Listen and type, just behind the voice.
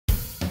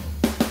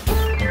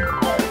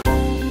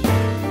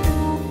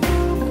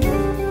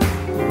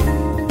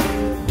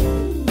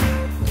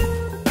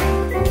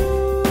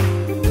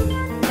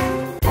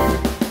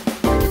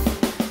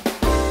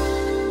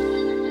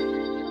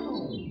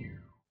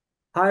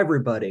Hi,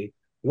 everybody.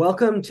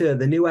 Welcome to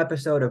the new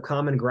episode of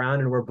Common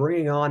Ground, and we're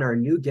bringing on our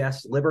new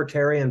guest,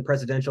 Libertarian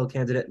presidential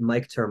candidate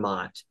Mike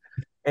Termott.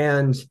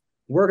 And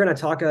we're going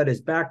to talk about his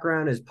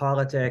background, his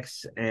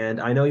politics, and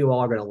I know you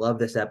all are going to love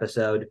this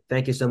episode.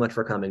 Thank you so much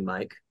for coming,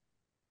 Mike.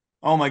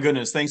 Oh my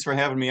goodness. Thanks for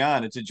having me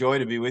on. It's a joy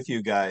to be with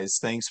you guys.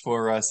 Thanks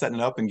for setting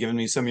it up and giving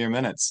me some of your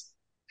minutes.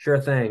 Sure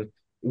thing.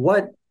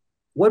 What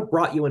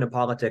brought you into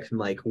politics,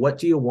 Mike? What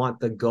do you want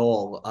the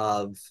goal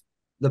of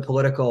the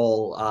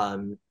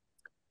political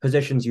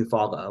positions you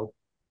follow?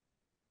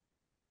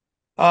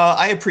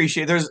 I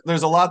appreciate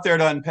there's a lot there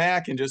to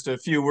unpack in just a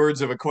few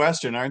words of a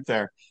question, aren't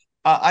there?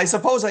 I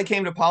suppose I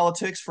came to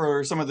politics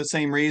for some of the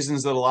same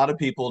reasons that a lot of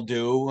people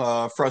do,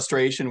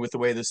 frustration with the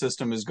way the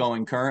system is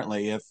going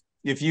currently.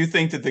 If you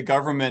think that the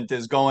government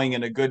is going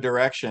in a good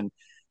direction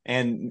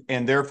and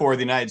therefore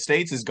the United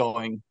States is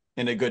going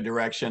in a good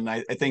direction,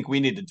 I think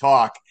we need to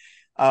talk.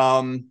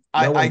 No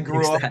I one thinks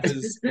grew up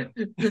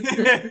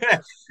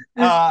that.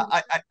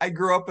 as I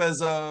grew up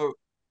as a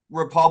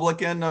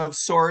Republican of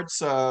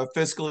sorts,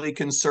 fiscally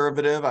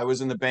conservative. I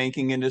was in the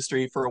banking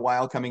industry for a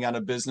while, coming out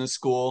of business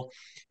school.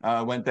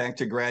 Went back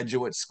to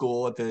graduate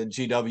school at the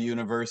GW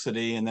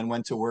University, and then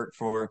went to work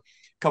for a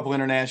couple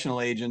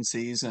international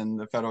agencies and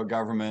the federal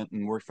government,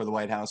 and worked for the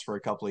White House for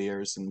a couple of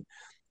years, and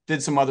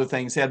did some other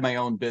things. Had my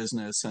own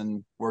business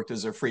and worked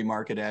as a free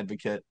market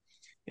advocate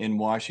in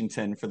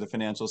Washington for the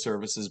financial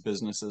services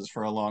businesses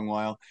for a long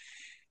while.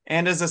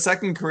 And as a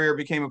second career,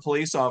 became a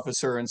police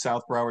officer in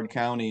South Broward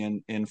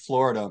County in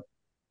Florida.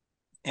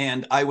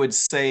 And I would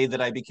say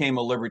that I became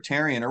a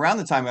libertarian. Around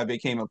the time I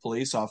became a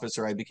police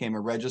officer, I became a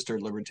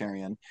registered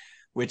libertarian,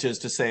 which is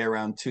to say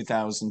around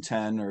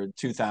 2010 or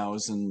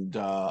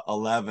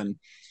 2011.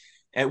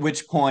 At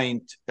which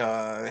point,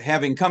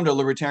 having come to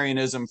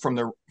libertarianism from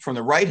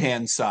the right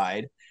hand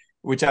side,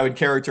 which I would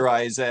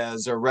characterize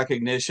as a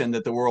recognition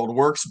that the world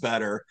works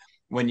better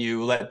when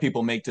you let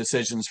people make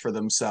decisions for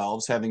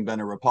themselves, having been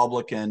a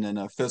Republican and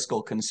a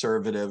fiscal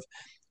conservative,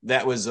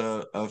 that was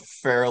a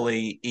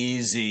fairly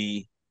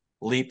easy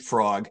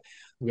leapfrog.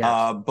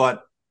 Yes.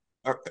 But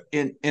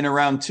in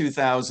around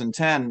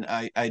 2010,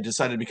 I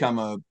decided to become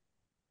a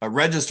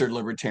registered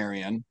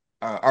libertarian,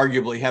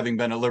 arguably having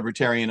been a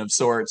libertarian of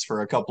sorts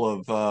for a couple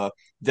of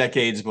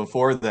decades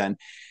before then,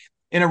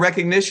 in a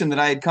recognition that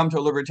I had come to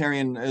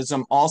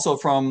libertarianism also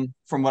from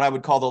what I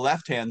would call the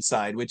left hand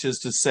side, which is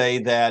to say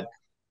that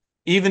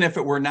even if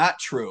it were not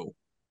true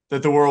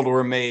that the world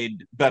were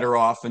made better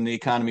off and the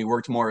economy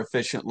worked more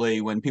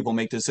efficiently when people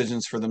make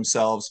decisions for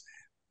themselves,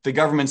 the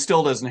government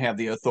still doesn't have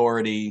the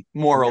authority,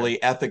 Yeah.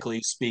 morally,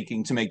 ethically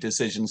speaking, to make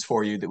decisions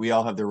for you, that we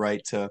all have the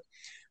right to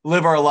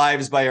live our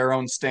lives by our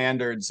own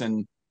standards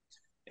and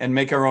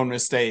make our own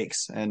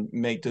mistakes and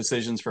make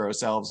decisions for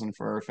ourselves and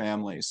for our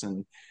families.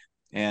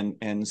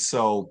 And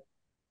so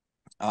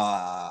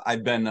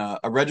I've been a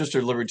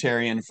registered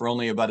libertarian for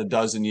only about a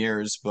dozen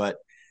years, but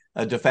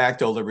a de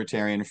facto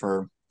libertarian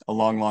for a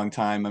long, long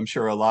time. I'm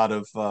sure a lot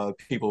of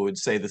people would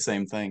say the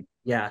same thing.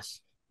 Yes,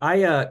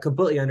 I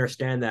completely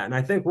understand that. And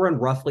I think we're in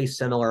roughly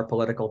similar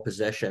political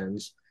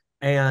positions.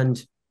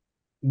 And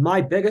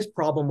my biggest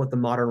problem with the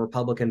modern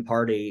Republican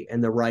Party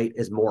and the right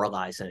is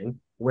moralizing,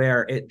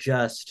 where it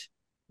just,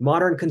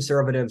 modern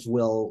conservatives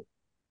will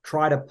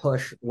try to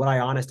push what I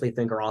honestly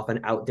think are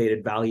often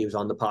outdated values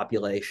on the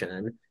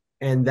population.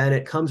 And then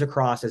it comes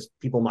across, as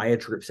people my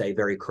age group say,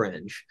 very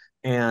cringe.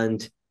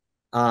 And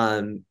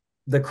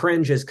the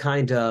cringe is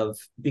kind of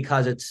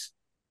because it's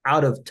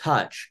out of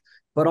touch,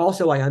 but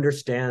also I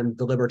understand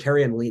the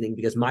libertarian leaning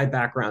because my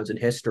background's in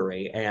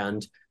history,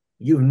 and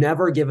you've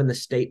never given the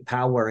state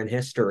power in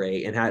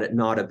history and had it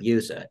not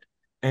abuse it.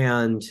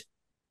 And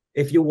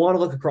if you want to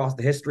look across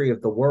the history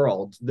of the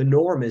world, the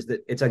norm is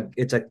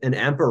that an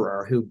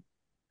emperor who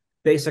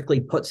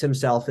basically puts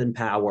himself in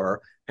power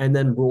and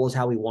then rules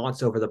how he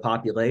wants over the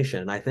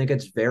population. I think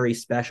it's very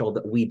special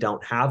that we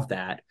don't have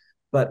that,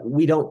 but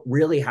we don't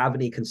really have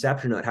any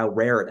conception of how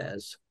rare it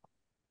is.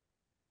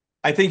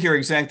 I think you're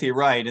exactly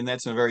right, and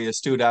that's a very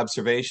astute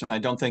observation. I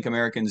don't think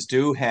Americans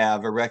do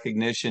have a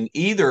recognition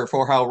either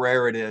for how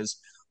rare it is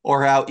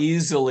or how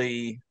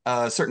easily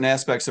certain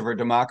aspects of our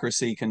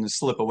democracy can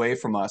slip away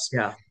from us.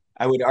 Yeah.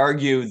 I would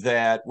argue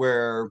that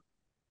where,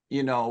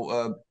 you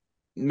know,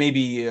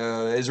 maybe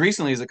as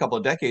recently as a couple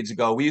of decades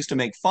ago, we used to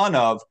make fun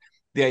of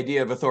the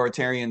idea of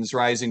authoritarians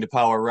rising to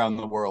power around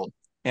the world.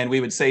 And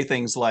we would say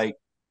things like,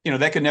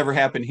 that could never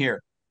happen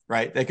here,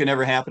 right? That could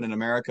never happen in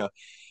America.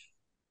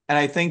 And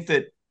I think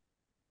that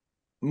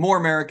more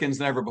Americans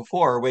than ever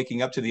before are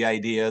waking up to the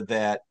idea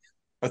that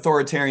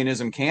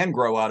authoritarianism can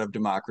grow out of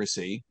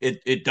democracy.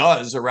 It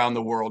does around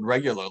the world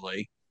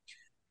regularly.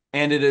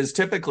 And it is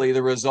typically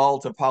the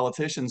result of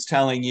politicians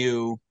telling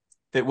you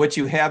that what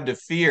you have to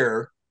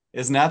fear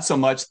is not so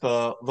much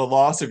the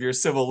loss of your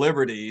civil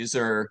liberties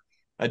or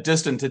a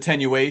distant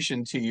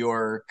attenuation to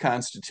your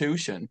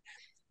constitution,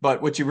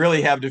 but what you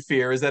really have to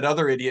fear is that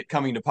other idiot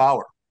coming to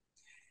power.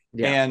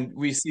 Yeah. And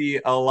we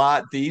see a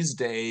lot these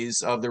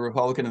days of the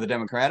Republican and the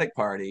Democratic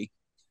Party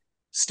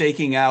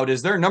staking out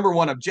as their number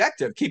one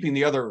objective, keeping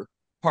the other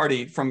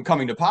party from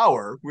coming to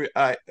power.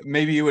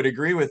 Maybe you would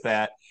agree with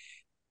that.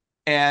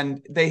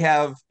 And they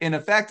have, in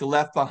effect,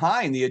 left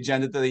behind the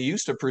agenda that they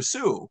used to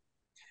pursue.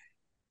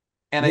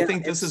 And I Yeah,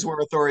 think this is it's where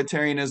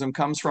authoritarianism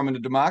comes from in a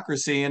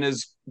democracy and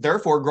is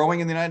therefore growing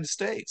in the United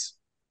States.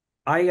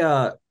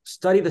 I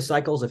study the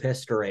cycles of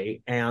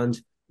history, and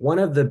one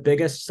of the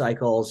biggest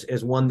cycles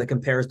is one that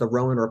compares the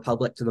Roman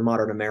Republic to the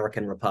modern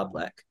American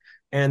Republic.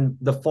 And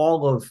the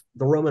fall of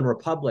the Roman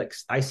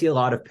republics, I see a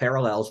lot of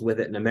parallels with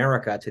it in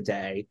America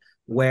today,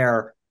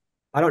 where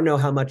I don't know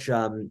how much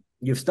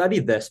you've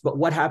studied this, but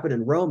what happened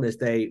in Rome is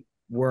they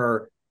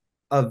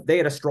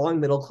had a strong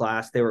middle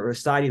class. They were a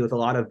society with a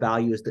lot of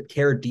values that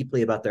cared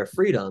deeply about their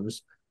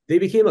freedoms. They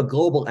became a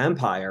global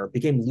empire,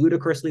 became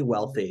ludicrously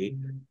wealthy.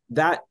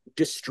 That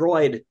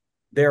destroyed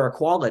their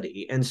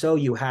equality. And so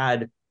you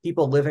had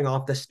people living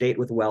off the state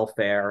with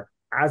welfare.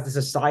 As the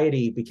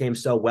society became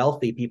so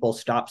wealthy, people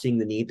stopped seeing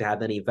the need to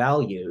have any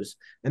values.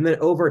 And then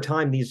over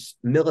time, these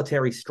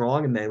military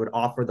strongmen would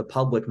offer the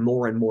public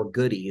more and more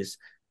goodies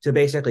to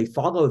basically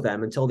follow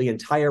them until the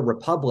entire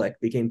republic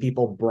became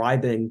people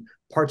bribing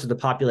parts of the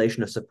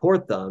population to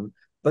support them.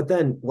 But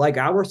then, like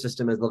our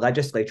system, as the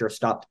legislature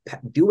stopped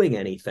doing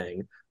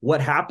anything,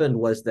 what happened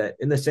was that,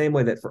 in the same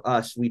way that for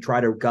us, we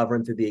try to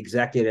govern through the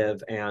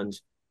executive and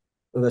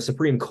the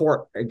Supreme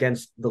Court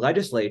against the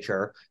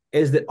legislature,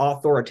 is that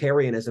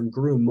authoritarianism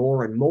grew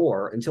more and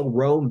more until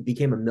Rome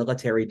became a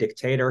military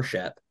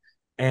dictatorship.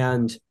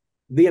 And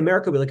the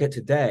America we look at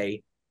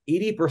today,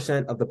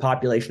 80% of the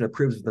population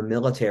approves of the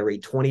military,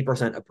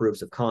 20%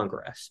 approves of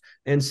Congress.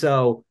 And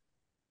so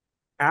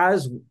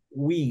as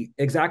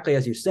exactly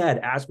as you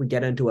said, as we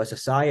get into a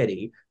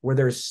society where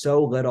there's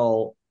so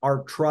little,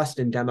 our trust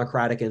in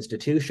democratic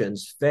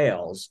institutions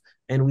fails,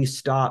 and we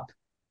stop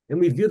and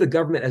we view the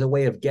government as a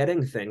way of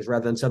getting things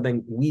rather than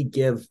something we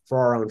give for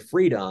our own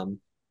freedom.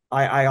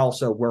 I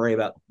also worry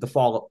about the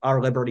fall of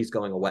our liberties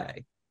going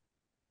away.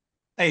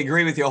 I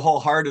agree with you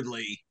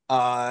wholeheartedly.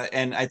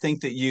 And I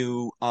think that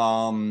you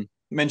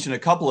mentioned a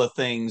couple of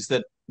things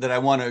that I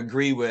want to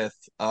agree with.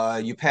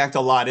 You packed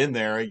a lot in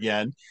there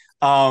again.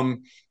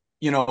 Um,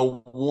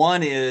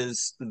 one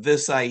is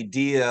this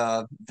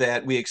idea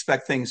that we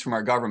expect things from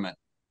our government.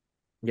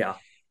 Yeah.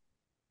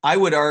 I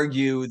would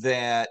argue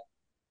that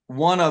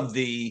one of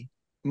the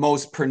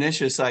most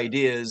pernicious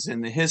ideas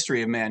in the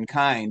history of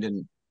mankind,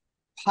 and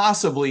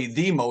possibly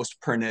the most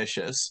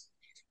pernicious,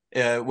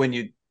 when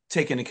you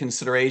take into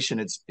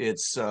consideration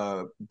its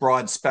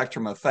broad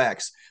spectrum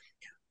effects,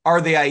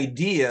 are the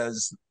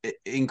ideas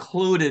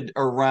included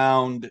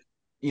around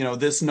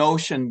this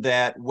notion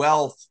that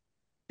wealth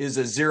is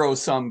a zero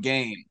sum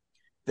game,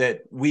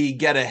 that we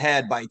get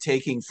ahead by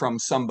taking from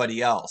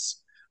somebody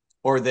else,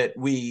 or that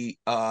we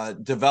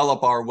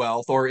develop our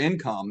wealth or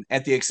income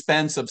at the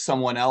expense of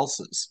someone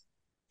else's.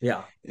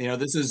 Yeah.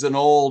 This is an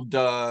old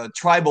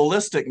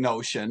tribalistic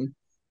notion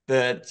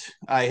that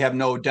I have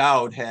no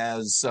doubt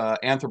has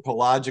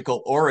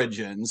anthropological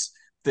origins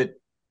that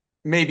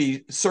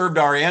maybe served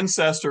our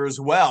ancestors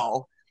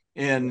well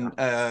in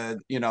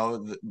Yeah.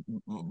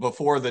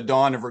 before the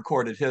dawn of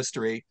recorded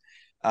history.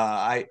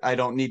 I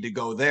don't need to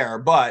go there,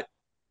 but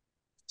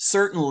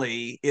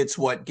certainly it's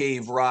what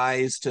gave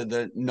rise to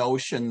the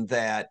notion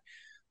that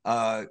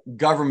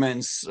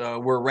governments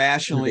were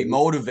rationally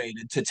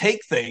motivated to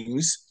take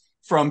things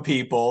from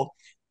people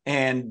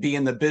and be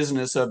in the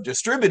business of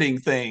distributing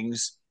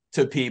things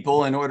to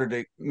people in order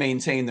to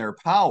maintain their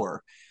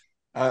power.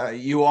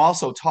 You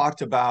also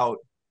talked about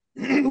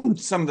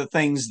some of the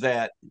things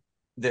that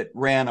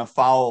ran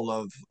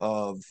afoul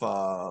of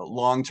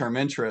long term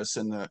interests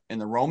in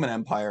the Roman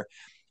Empire.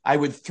 I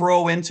would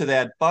throw into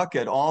that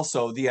bucket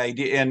also the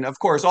idea, and of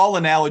course, all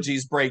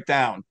analogies break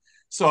down.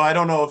 So I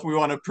don't know if we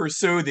want to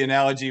pursue the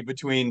analogy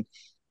between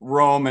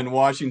Rome and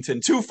Washington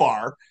too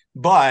far,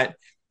 but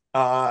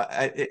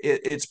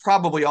it's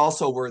probably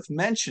also worth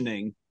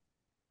mentioning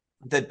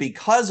that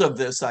because of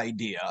this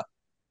idea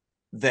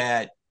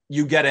that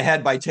you get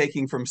ahead by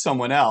taking from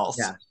someone else,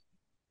 Yeah.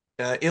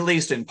 at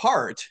least in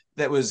part,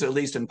 that was at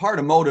least in part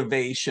a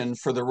motivation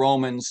for the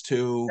Romans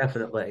to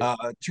Definitely.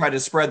 try to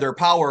spread their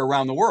power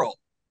around the world,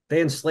 They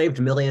enslaved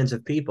millions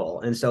of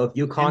people. And so if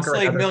you conquer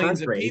enslave another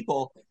millions of country,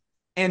 people,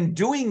 and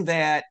doing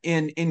that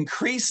in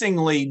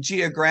increasingly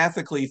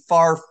geographically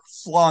far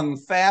flung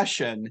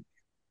fashion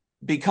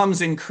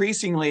becomes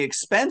increasingly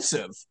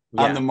expensive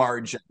on yeah. the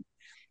margin.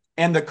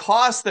 And the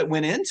cost that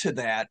went into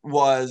that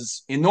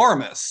was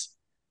enormous.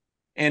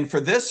 And for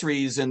this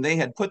reason, they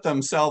had put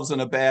themselves in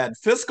a bad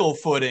fiscal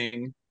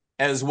footing,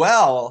 as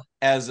well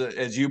as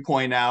you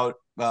point out,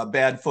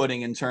 bad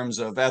footing in terms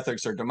of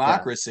ethics or Yeah.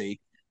 democracy.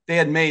 They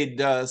had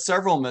made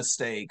several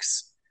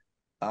mistakes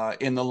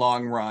in the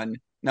long run.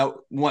 Now,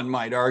 one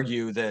might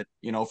argue that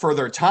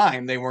further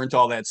time they weren't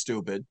all that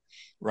stupid,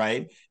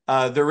 right?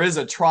 There is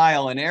a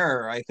trial and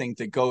error, I think,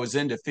 that goes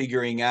into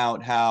figuring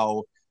out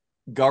how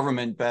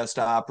government best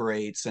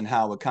operates and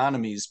how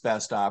economies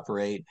best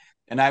operate.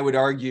 And I would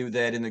argue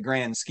that in the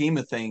grand scheme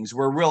of things,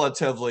 we're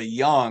relatively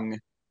young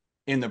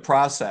in the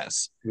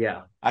process.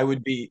 Yeah. I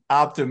would be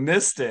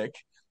optimistic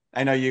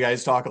I know you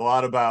guys talk a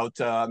lot about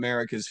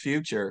America's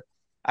future.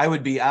 I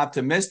would be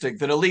optimistic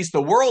that at least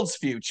the world's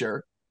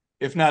future,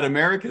 if not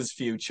America's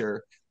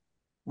future,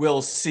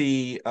 will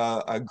see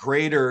a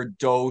greater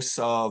dose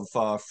of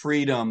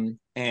freedom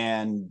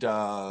and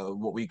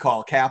what we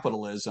call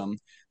capitalism,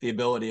 the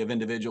ability of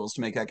individuals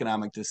to make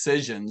economic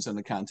decisions in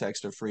the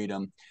context of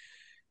freedom,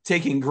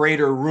 taking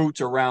greater root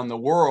around the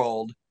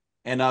world,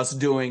 and us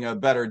doing a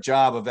better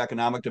job of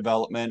economic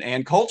development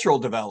and cultural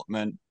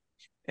development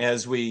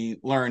as we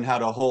learn how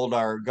to hold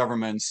our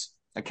governments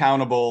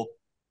accountable,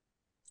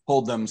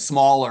 hold them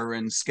smaller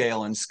in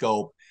scale and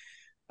scope.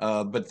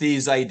 But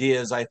these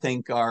ideas, I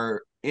think,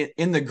 are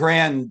in the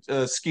grand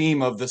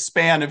scheme of the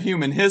span of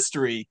human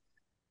history,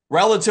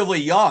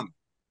 relatively young.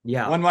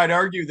 Yeah. One might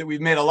argue that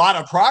we've made a lot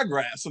of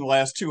progress in the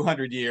last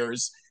 200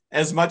 years,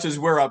 as much as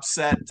we're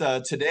upset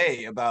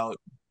today about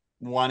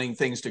wanting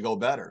things to go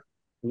better.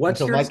 And What's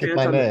so, your Mike, stance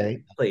on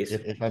the, please?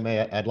 if I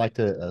may, I'd like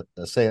to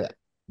say that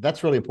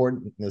that's really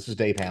important. This is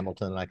Dave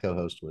Hamilton, and I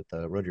co-host with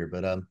Roger.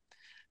 But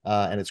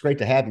and it's great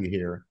to have you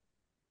here.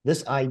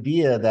 This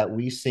idea that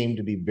we seem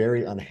to be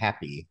very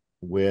unhappy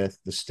with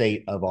the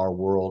state of our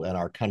world and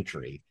our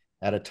country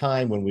at a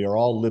time when we are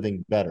all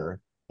living better,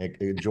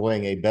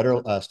 enjoying a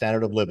better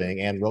standard of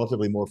living and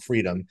relatively more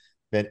freedom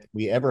than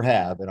we ever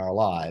have in our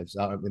lives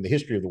in the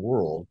history of the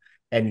world.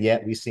 And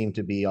yet we seem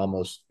to be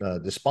almost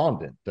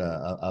despondent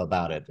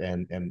about it,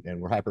 and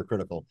we're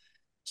hypercritical.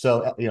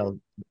 So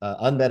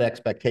unmet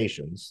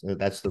expectations,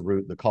 that's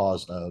the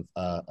cause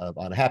of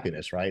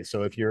unhappiness, right?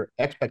 So if your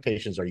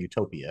expectations are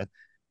utopia,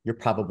 you're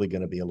probably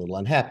going to be a little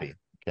unhappy.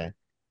 Okay.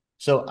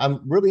 So I'm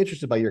really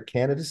interested by your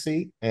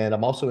candidacy, and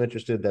I'm also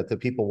interested that the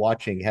people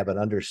watching have an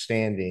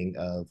understanding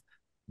of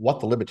what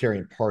the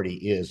Libertarian Party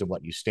is and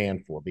what you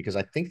stand for, because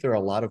I think there are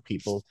a lot of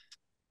people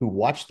who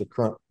watch the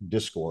current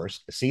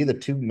discourse, see the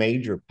two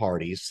major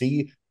parties,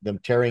 see them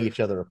tearing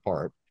each other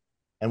apart.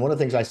 And one of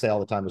the things I say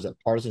all the time is that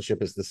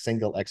partisanship is the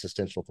single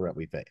existential threat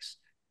we face.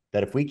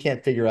 That if we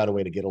can't figure out a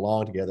way to get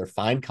along together,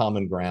 find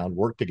common ground,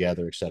 work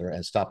together, et cetera,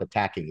 and stop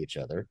attacking each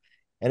other.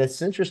 And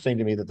it's interesting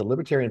to me that the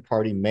Libertarian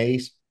Party may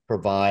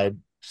provide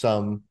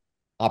some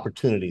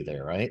opportunity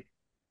there, right?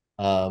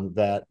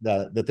 That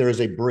there is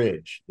a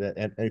bridge.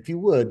 And if you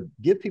would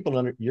give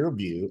people your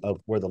view of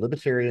where the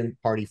Libertarian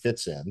Party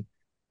fits in,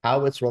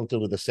 how it's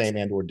relatively the same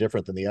and or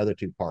different than the other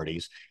two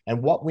parties,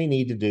 and what we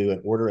need to do in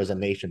order as a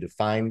nation to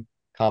find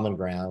common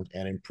ground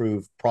and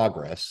improve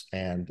progress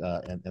and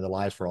the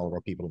lives for all of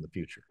our people in the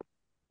future.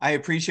 I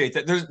appreciate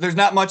that. There's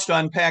not much to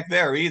unpack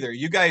there either.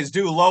 You guys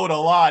do load a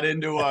lot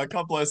into a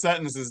couple of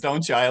sentences,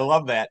 don't you? I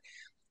love that.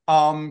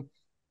 Um,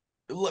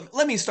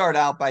 let me start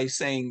out by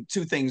saying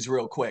two things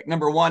real quick.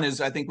 Number one is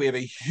I think we have a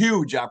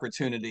huge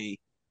opportunity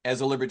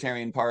as a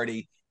Libertarian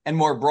Party, and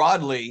more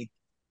broadly,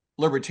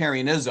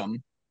 libertarianism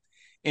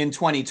in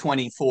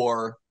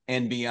 2024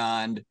 and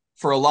beyond,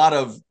 for a lot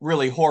of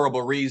really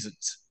horrible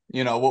reasons.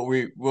 You know,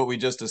 what we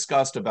just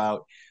discussed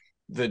about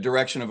the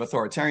direction of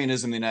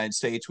authoritarianism in the United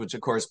States, which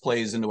of course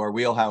plays into our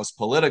wheelhouse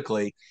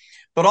politically,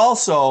 but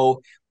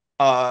also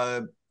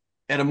at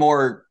a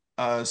more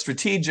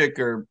strategic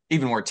or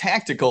even more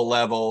tactical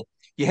level,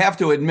 you have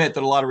to admit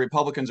that a lot of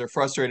Republicans are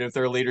frustrated with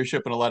their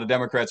leadership and a lot of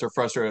Democrats are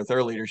frustrated with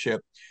their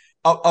leadership,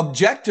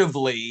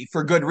 objectively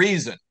for good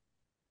reason.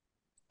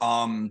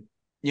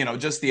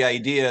 Just the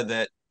idea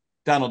that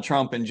Donald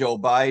Trump and Joe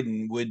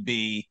Biden would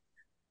be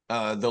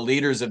the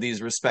leaders of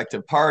these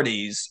respective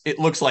parties, it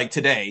looks like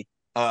today.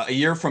 A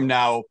year from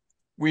now,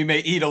 we may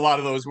eat a lot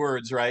of those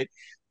words, right?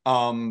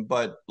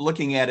 But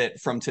looking at it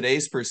from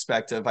today's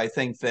perspective, I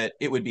think that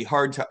it would be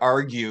hard to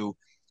argue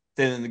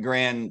that in the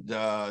grand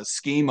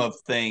scheme of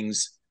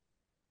things,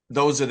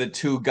 those are the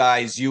two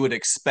guys you would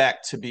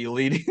expect to be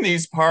leading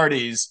these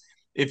parties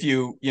if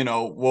you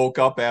woke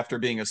up after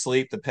being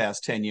asleep the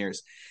past 10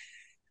 years.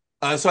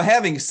 So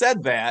having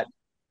said that,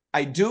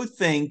 I do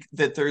think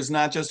that there's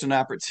not just an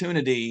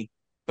opportunity,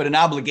 but an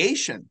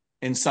obligation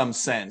in some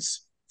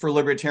sense for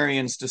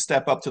libertarians to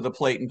step up to the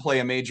plate and play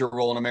a major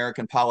role in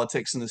American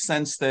politics, in the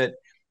sense that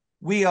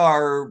we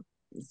are,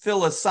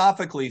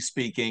 philosophically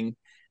speaking,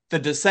 the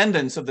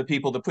descendants of the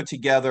people that put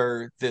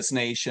together this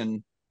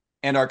nation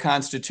and our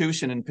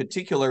Constitution in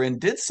particular, and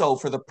did so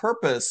for the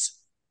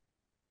purpose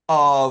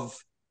of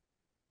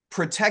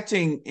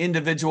protecting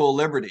individual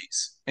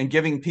liberties and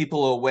giving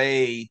people a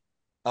way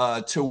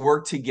to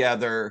work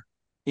together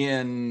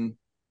in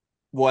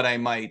what I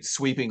might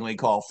sweepingly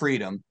call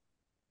freedom.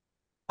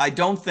 I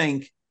don't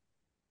think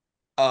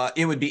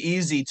it would be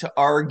easy to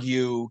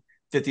argue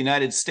that the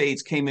United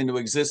States came into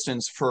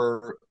existence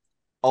for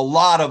a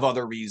lot of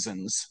other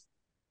reasons.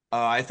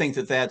 I think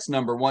that that's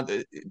number one.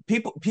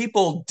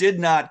 People did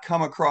not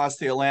come across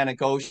the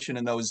Atlantic Ocean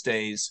in those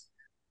days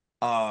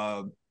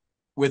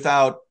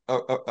without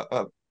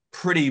a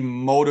pretty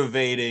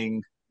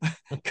motivating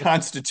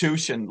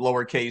constitution,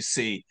 lowercase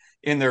c,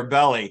 in their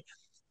belly.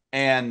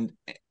 And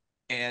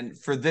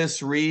for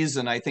this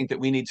reason, I think that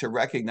we need to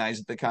recognize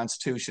that the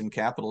Constitution,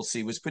 capital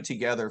C, was put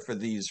together for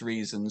these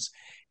reasons.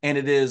 And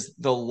it is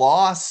the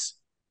loss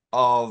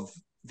of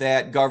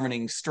that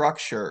governing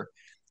structure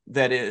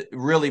that it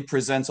really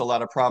presents a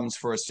lot of problems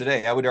for us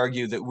today. I would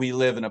argue that we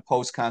live in a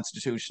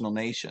post-constitutional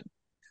nation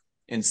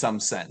in some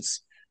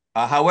sense.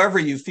 However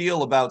you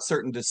feel about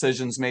certain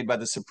decisions made by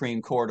the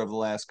Supreme Court over the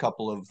last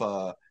couple of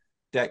over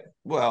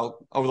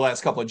the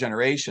last couple of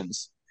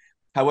generations,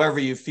 however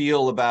you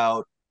feel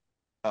about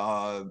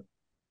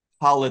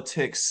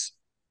politics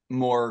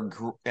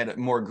at a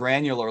more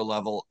granular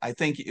level, I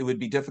think it would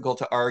be difficult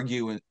to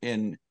argue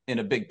in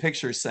a big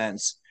picture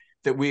sense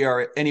that we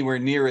are anywhere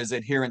near as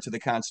adherent to the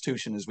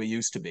Constitution as we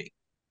used to be.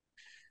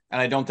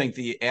 And I don't think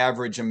the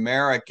average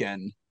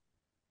American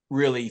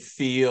really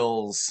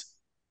feels,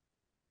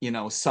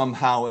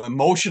 somehow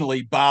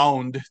emotionally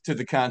bound to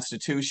the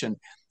Constitution.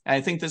 And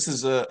I think this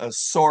is a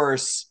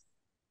source,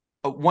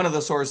 one of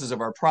the sources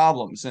of our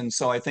problems. And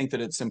so I think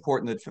that it's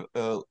important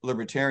that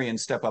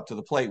libertarians step up to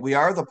the plate. We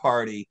are the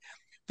party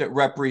that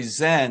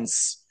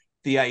represents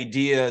the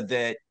idea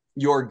that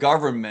your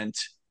government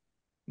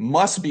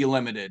must be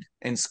limited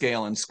in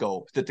scale and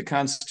scope, that the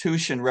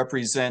Constitution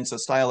represents a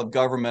style of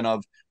government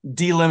of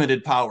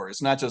delimited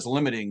powers, not just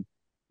limiting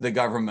the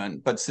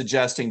government, but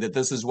suggesting that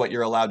this is what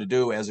you're allowed to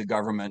do as a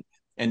government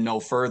and no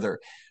further.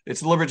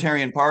 It's the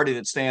Libertarian Party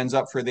that stands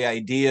up for the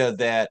idea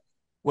that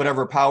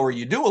whatever power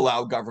you do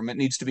allow government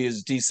needs to be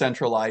as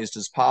decentralized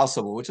as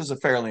possible, which is a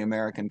fairly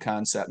American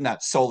concept,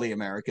 not solely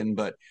American,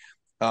 but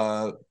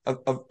a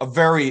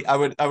very, I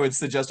would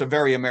suggest a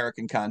very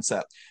American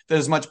concept, that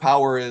as much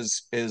power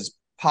as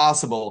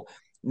possible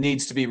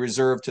needs to be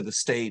reserved to the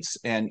states,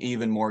 and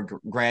even more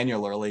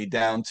granularly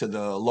down to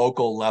the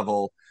local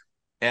level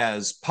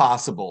as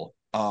possible.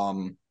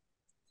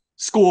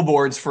 School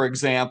boards, for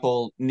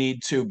example,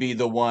 need to be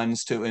the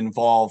ones to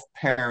involve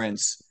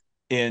parents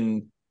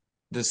in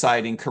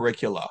deciding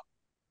curricula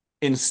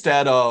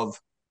instead of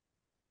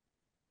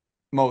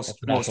most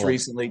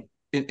recently,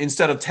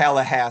 instead of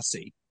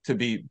Tallahassee, to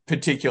be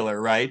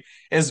particular, right?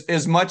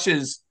 As much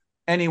as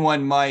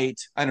anyone might,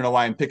 I don't know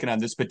why I'm picking on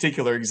this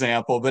particular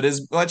example, but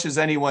as much as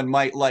anyone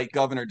might like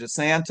Governor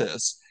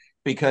DeSantis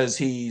because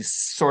he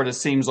sort of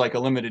seems like a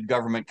limited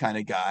government kind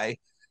of guy,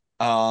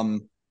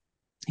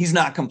 he's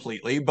not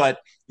completely, but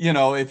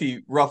if he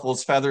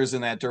ruffles feathers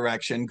in that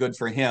direction, good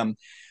for him.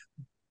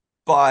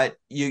 But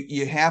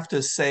you have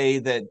to say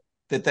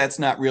that's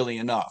not really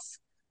enough.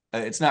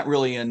 It's not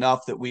really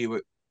enough that we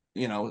would,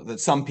 that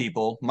some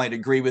people might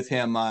agree with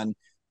him on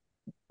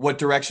what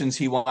directions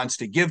he wants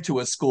to give to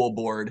a school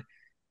board.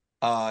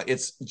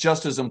 It's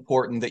just as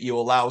important that you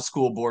allow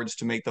school boards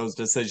to make those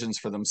decisions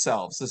for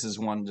themselves. This is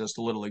just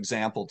a little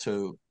example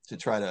to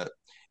try to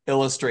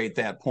illustrate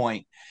that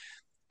point.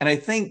 And I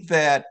think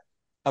that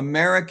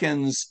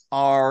Americans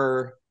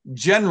are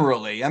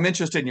generally, I'm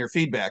interested in your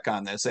feedback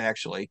on this,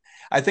 actually.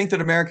 I think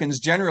that Americans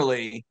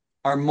generally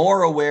are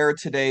more aware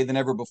today than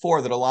ever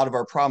before that a lot of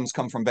our problems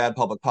come from bad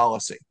public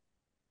policy.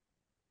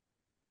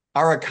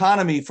 Our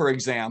economy, for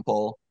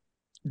example,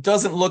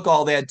 doesn't look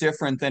all that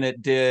different than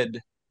it did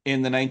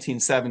in the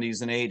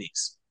 1970s and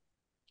 80s.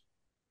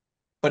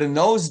 But in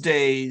those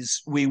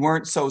days, we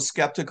weren't so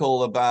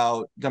skeptical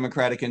about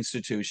democratic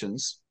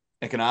institutions,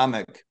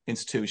 economic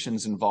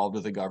institutions involved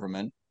with the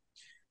government.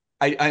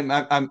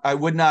 I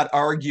would not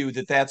argue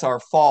that that's our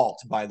fault,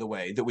 by the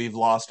way, that we've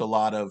lost a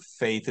lot of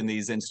faith in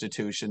these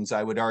institutions.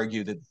 I would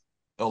argue that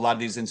a lot of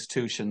these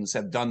institutions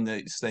have done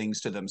these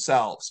things to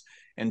themselves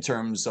in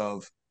terms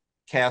of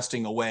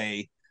casting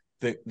away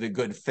the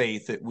good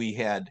faith that we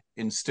had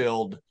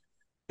instilled,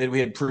 that we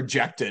had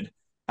projected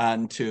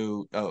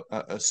onto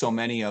so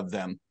many of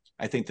them.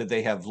 I think that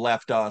they have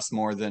left us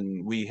more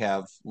than we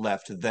have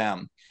left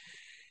them.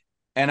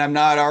 And I'm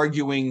not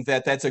arguing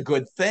that that's a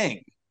good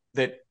thing,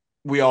 that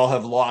we all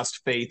have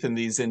lost faith in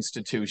these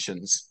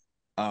institutions.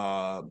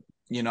 I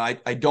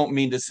don't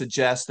mean to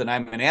suggest that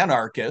I'm an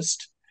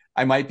anarchist.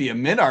 I might be a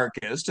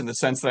minarchist in the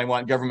sense that I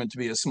want government to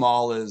be as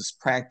small as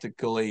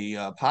practically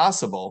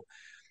possible.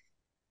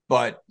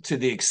 But to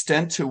the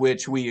extent to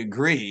which we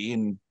agree,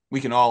 and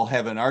we can all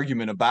have an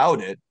argument about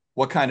it,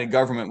 what kind of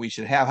government we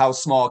should have, how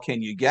small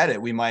can you get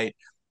it? We might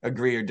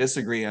agree or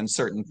disagree on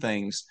certain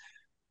things.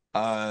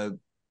 I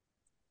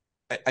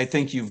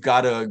think you've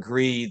got to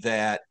agree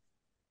that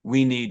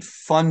we need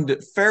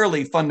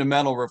fairly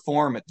fundamental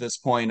reform at this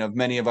point of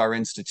many of our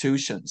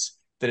institutions,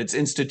 that it's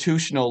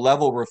institutional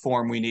level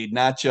reform we need,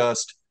 not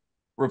just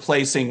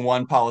replacing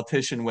one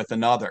politician with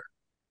another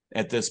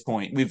at this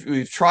point.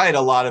 We've tried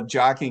a lot of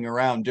jockeying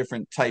around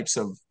different types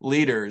of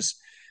leaders,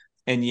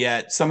 and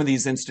yet some of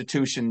these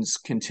institutions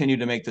continue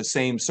to make the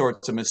same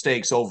sorts of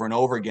mistakes over and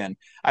over again.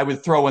 I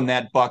would throw in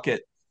that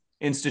bucket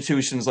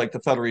institutions like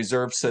the Federal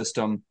Reserve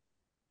System,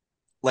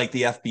 like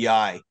the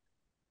FBI,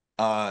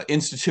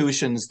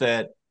 institutions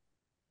that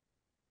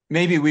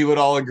maybe we would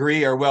all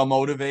agree are well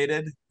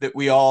motivated, that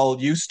we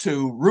all used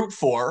to root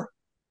for.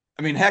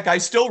 I mean, heck, I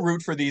still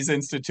root for these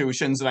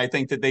institutions, and I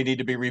think that they need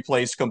to be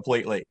replaced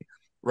completely,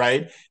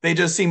 right? They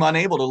just seem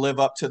unable to live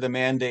up to the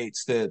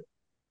mandates that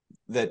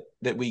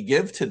we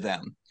give to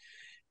them.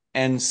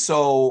 And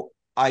so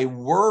I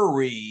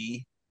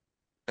worry,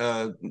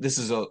 this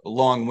is a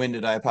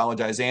long-winded, I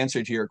apologize,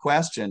 answer to your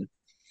question.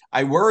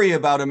 I worry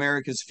about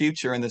America's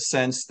future in the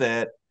sense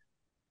that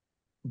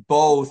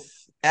both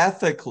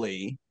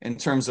ethically, in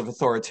terms of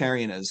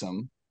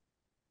authoritarianism,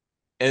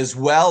 as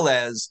well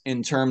as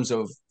in terms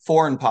of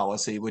foreign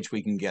policy, which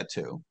we can get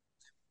to,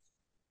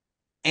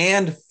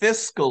 and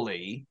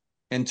fiscally,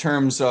 in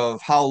terms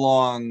of how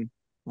long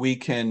we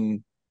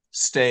can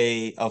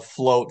stay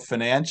afloat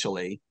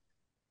financially,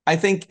 I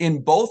think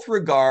in both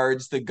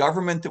regards, the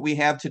government that we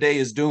have today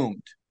is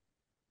doomed.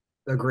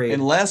 Agreed.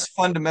 Unless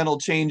fundamental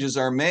changes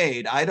are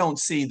made, I don't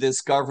see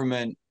this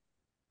government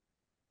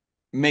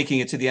making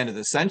it to the end of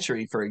the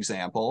century, for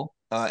example,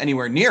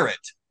 anywhere near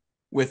it,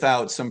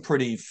 without some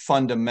pretty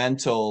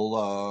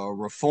fundamental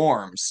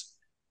reforms.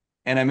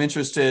 And I'm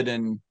interested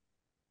in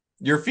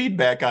your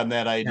feedback on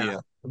that idea. Yeah.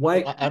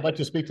 Wait. I'd like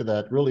to speak to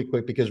that really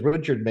quick because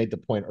Richard made the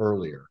point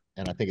earlier,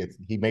 and I think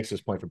he makes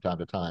this point from time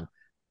to time.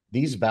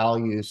 These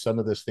values, some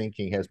of this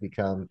thinking has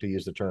become, to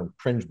use the term,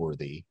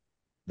 cringeworthy.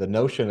 The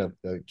notion of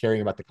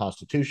caring about the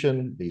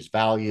Constitution, these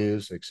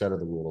values, et cetera,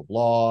 the rule of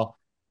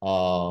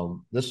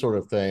law, this sort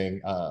of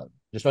thing,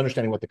 just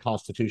understanding what the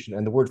Constitution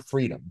and the word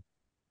freedom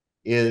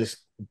is,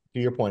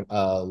 to your point,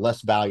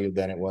 less valued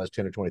than it was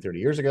 10 or 20, 30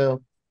 years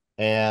ago.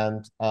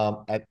 And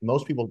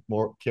most people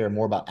care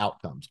more about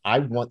outcomes. I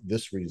want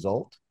this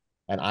result,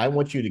 and I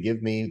want you to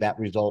give me that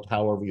result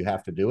however you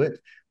have to do it,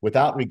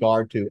 without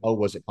regard to, oh,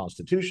 was it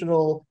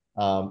constitutional?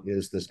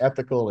 Is this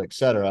ethical, et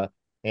cetera?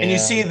 And you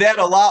see that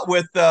a lot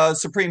with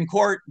Supreme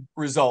Court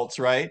results,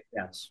 right?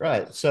 Yes.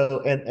 Right.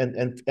 So,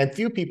 and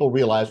few people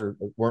realize or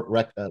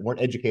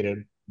weren't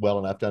educated well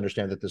enough to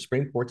understand that the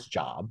Supreme Court's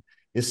job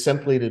is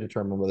simply to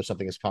determine whether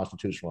something is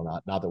constitutional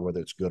or not whether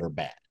it's good or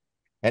bad.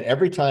 And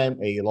every time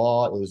a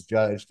law is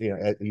judged,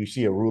 you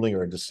see a ruling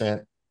or a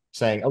dissent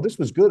saying, oh, this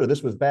was good or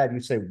this was bad,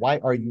 you say, why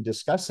are you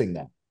discussing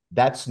that?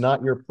 That's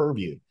not your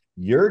purview.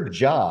 Your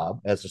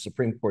job as a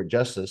Supreme Court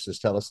justice is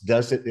tell us,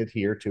 does it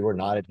adhere to or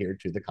not adhere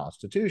to the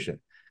Constitution?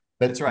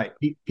 But that's right.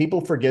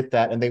 People forget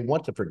that, and they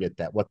want to forget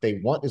that. What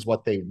they want is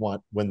what they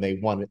want when they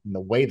want it in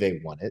the way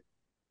they want it.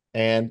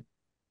 And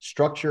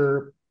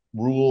structure,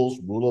 rules,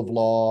 rule of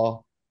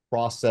law,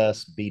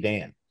 process, be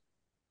damned.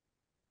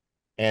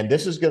 And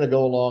this is going to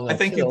go along. I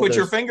think you put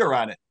your finger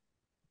on it.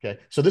 Okay.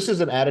 So this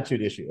is an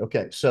attitude issue.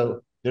 Okay. So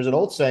there's an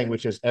old saying,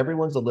 which is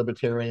everyone's a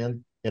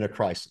libertarian in a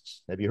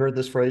crisis. Have you heard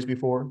this phrase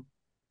before?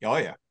 Oh,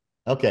 yeah.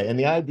 Okay. And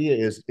the idea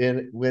is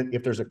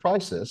if there's a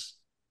crisis,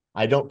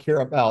 I don't care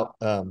about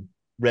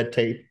red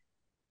tape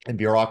and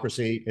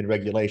bureaucracy and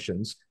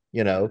regulations.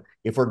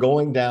 If we're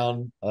going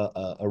down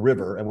a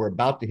river and we're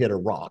about to hit a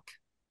rock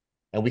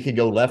and we can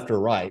go left or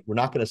right, we're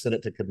not going to send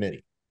it to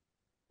committee.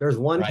 There's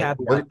one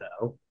caveat,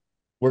 though.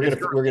 We're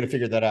gonna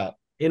figure that out.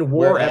 In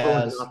war,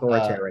 everyone's an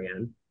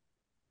authoritarian.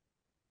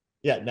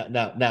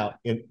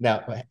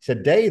 Now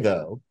today,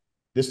 though,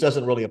 this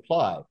doesn't really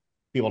apply.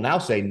 People now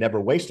say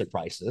never waste a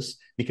crisis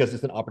because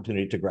it's an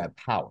opportunity to grab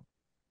power.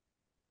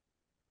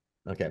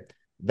 Okay.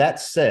 That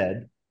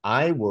said,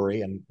 I worry,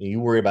 and you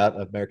worry about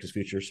America's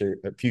future.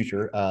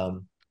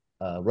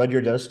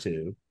 Rudyard does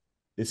too.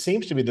 It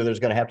seems to me that there's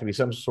going to have to be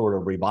some sort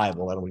of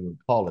revival. I don't even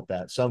call it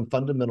that. Some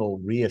fundamental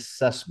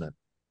reassessment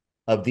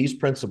of these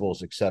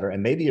principles, et cetera,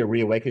 and maybe a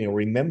reawakening or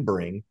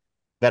remembering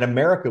that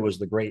America was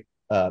the great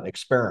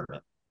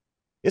experiment.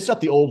 It's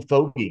not the old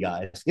fogey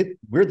guys.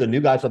 We're the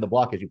new guys on the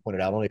block, as you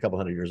pointed out, only a couple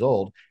hundred years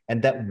old,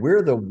 and that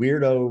we're the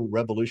weirdo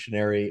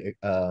revolutionary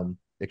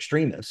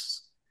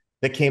extremists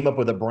that came up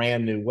with a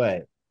brand new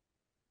way.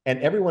 And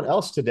everyone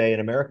else today in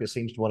America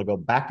seems to want to go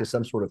back to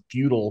some sort of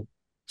feudal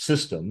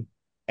system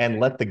and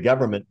let the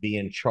government be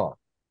in charge.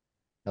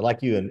 I'd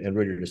like you and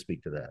Rudyard to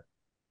speak to that.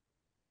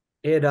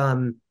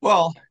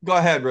 Well, go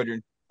ahead,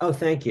 Richard. Oh,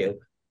 thank you.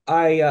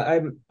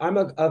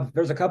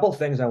 There's a couple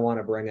things I want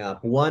to bring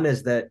up. One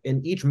is that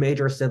in each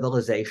major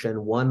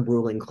civilization, one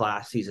ruling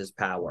class seizes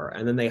power,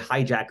 and then they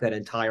hijack that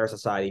entire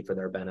society for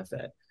their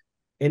benefit.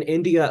 In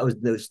India, it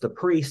was the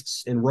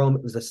priests. In Rome,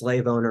 it was the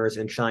slave owners.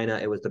 In China,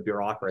 it was the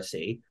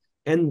bureaucracy.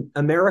 And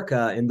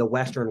America, in the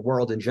Western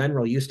world in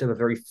general, used to have a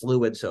very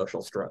fluid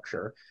social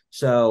structure.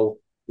 So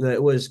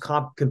it was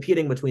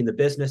competing between the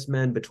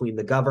businessmen, between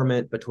the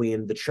government,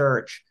 between the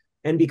church.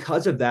 And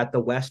because of that, the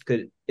West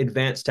could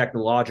advance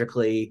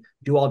technologically,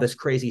 do all this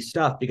crazy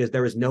stuff because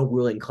there was no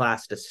ruling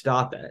class to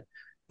stop it.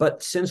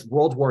 But since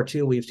World War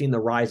II, we've seen the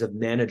rise of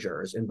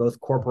managers in both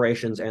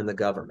corporations and the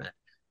government.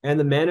 And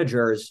the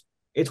managers,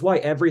 it's why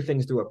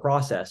everything's through a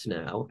process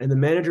now. And the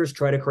managers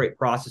try to create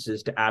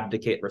processes to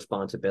abdicate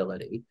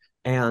responsibility.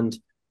 And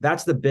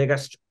that's the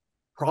biggest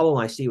problem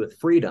I see with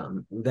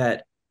freedom,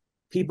 that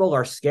people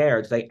are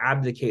scared. They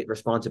abdicate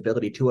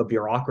responsibility to a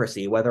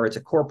bureaucracy, whether it's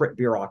a corporate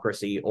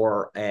bureaucracy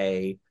or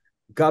a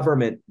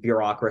government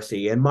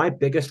bureaucracy. And my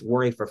biggest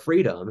worry for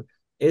freedom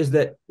is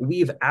that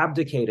we've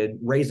abdicated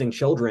raising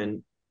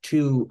children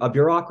to a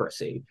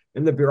bureaucracy,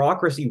 and the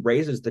bureaucracy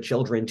raises the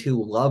children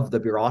to love the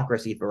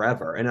bureaucracy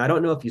forever. And I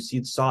don't know if you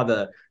saw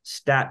the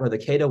stat or the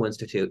Cato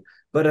Institute,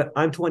 but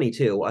I'm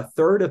 22. A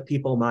third of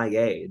people my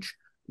age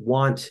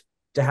want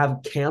to have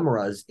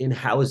cameras in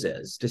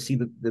houses to see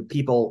the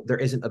people, there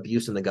isn't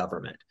abuse in the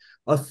government.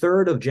 A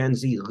third of Gen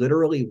Z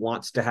literally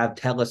wants to have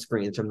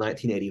telescreens from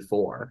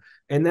 1984.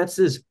 And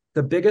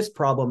the biggest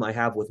problem I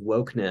have with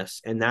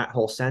wokeness and that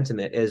whole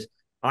sentiment is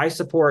I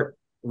support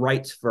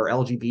rights for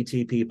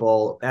LGBT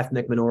people,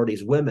 ethnic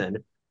minorities,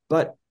 women,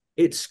 but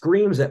it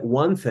screams at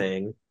one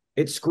thing,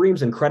 it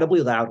screams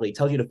incredibly loudly,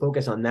 tells you to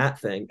focus on that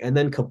thing, and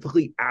then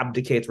completely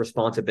abdicates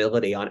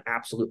responsibility on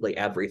absolutely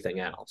everything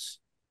else.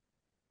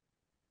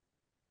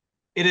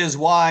 It is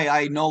why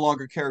I no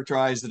longer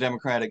characterize the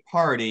Democratic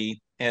Party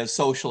as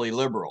socially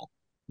liberal.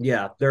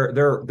 Yeah,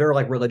 they're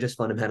like religious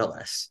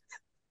fundamentalists.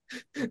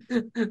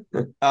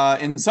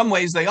 In some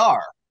ways, they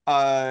are.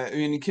 I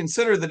mean,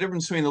 consider the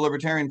difference between the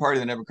Libertarian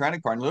Party and the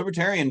Democratic Party. The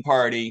Libertarian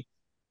Party,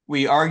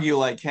 we argue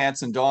like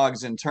cats and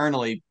dogs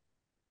internally,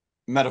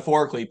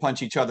 metaphorically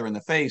punch each other in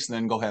the face and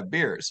then go have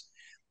beers.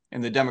 In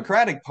the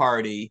Democratic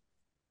Party,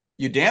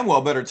 you damn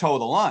well better toe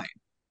the line.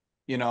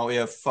 You know,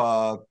 if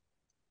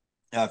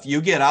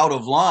you get out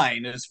of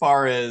line as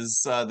far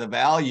as the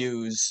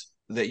values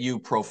that you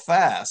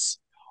profess,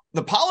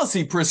 the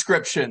policy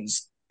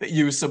prescriptions that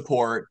you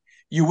support,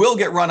 you will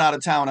get run out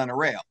of town on a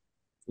rail.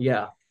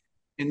 Yeah.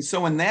 And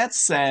so in that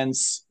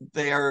sense,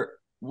 they are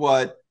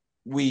what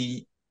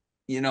we,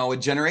 a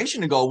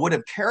generation ago would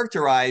have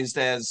characterized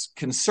as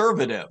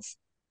conservative,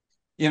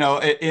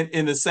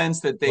 in the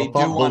sense that they do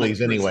want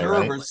to anyway,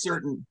 preserve right? a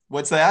certain,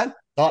 what's that?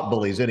 Thought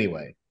bullies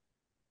anyway.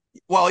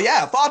 Well,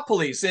 yeah, thought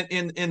police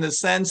in the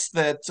sense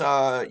that,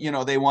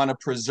 they want to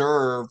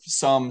preserve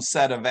some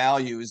set of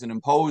values and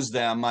impose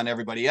them on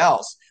everybody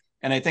else.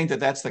 And I think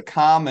that that's the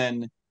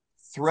common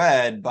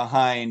thread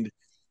behind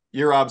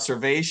your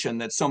observation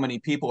that so many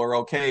people are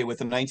okay with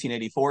the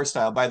 1984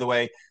 style. By the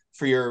way,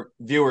 for your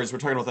viewers, we're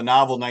talking about the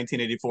novel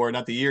 1984,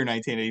 not the year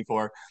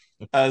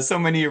 1984. So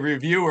many of your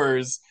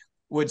viewers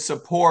would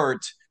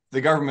support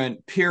the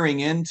government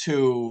peering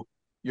into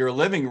your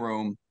living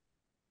room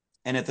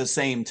and at the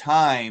same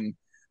time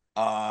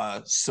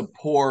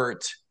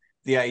support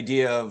the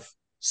idea of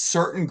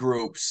certain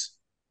groups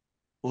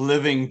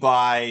living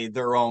by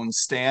their own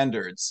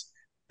standards.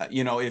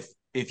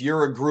 If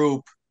you're a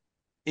group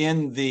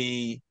in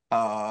the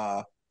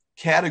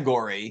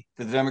category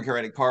that the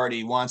Democratic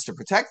Party wants to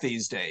protect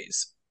these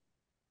days,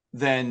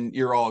 then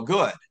you're all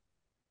good.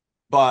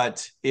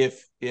 But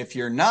if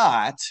you're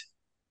not,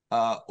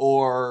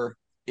 or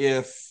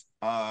if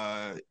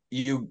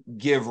you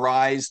give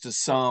rise to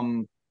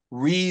some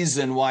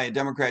reason why a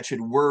Democrat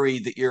should worry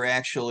that you're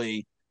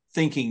actually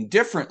thinking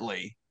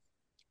differently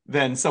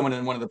than someone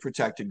in one of the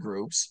protected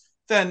groups,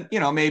 then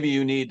maybe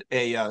you need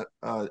a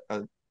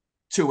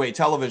two-way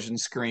television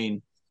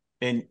screen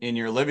in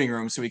your living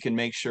room so we can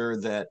make sure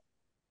that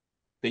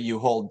you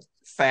hold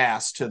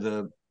fast to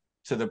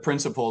the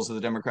principles that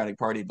the Democratic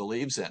Party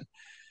believes in.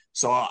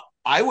 So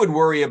I would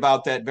worry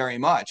about that very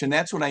much, and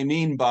that's what I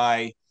mean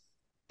by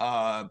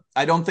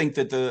I don't think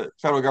that the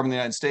federal government of the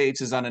United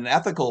States is on an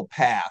ethical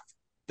path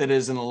that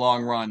is in the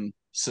long run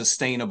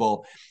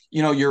sustainable.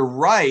 You're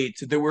right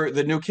that we're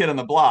the new kid on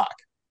the block.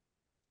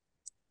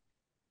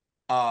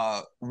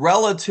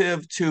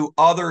 Relative to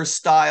other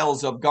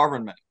styles of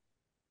government,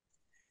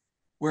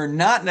 we're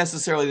not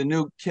necessarily the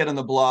new kid on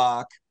the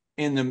block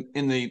in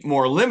the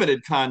more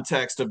limited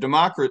context of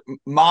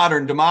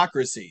modern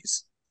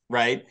democracies,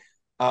 right?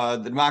 The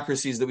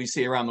democracies that we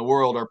see around the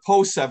world are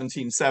post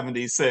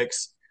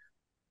 1776,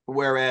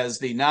 whereas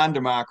the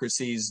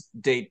non-democracies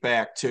date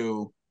back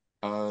to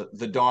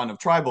the dawn of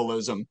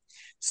tribalism.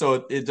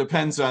 So it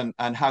depends on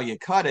how you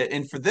cut it.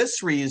 And for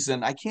this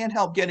reason, I can't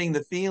help getting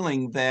the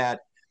feeling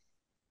that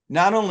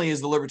not only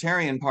is the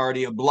Libertarian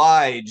Party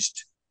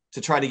obliged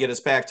to try to get us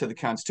back to the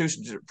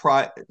Constitution,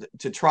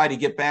 to try to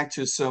get back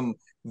to some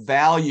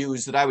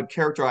values that I would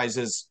characterize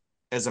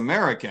as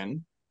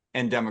American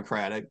and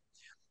democratic,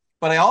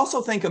 but I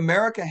also think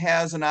America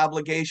has an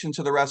obligation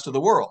to the rest of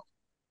the world.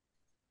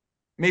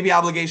 Maybe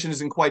obligation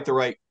isn't quite the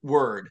right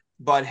word,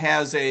 but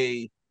has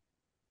a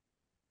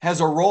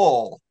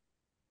role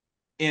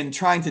in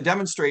trying to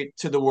demonstrate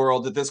to the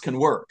world that this can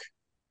work.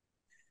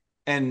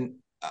 And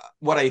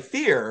what I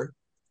fear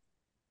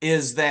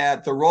is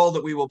that the role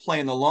that we will play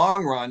in the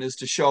long run is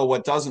to show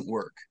what doesn't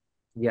work.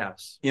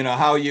 Yes.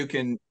 How you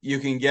can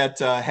get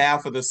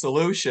half of the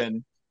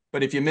solution,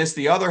 but if you miss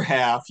the other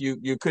half,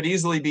 you could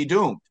easily be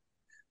doomed.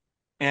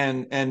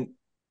 And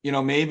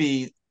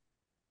maybe,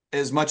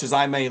 as much as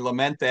I may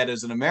lament that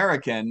as an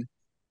American,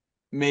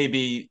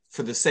 maybe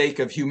for the sake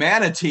of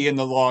humanity in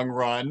the long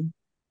run,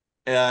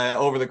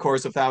 over the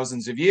course of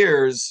thousands of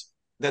years,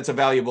 that's a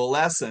valuable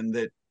lesson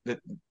that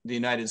the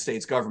United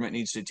States government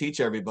needs to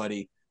teach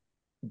everybody.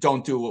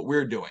 Don't do what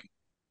we're doing.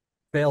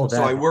 Fail that.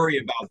 So I worry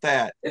about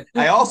that.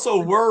 I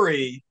also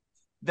worry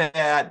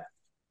that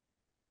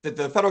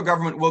the federal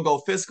government will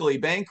go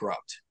fiscally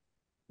bankrupt.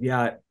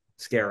 Yeah,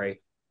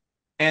 scary.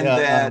 And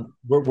that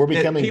we're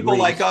becoming people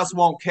Greece. like us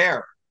won't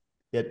care.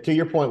 Yeah, to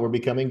your point, we're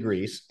becoming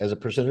Greece as a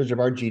percentage of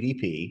our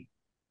GDP.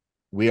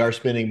 We are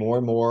spending more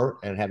and more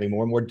and having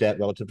more and more debt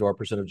relative to our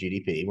percent of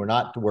GDP. We're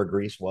not to where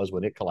Greece was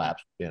when it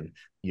collapsed and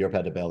Europe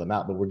had to bail them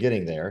out, but we're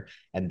getting there.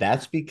 And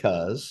that's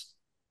because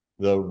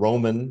the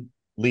Roman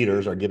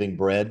leaders are giving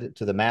bread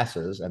to the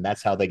masses, and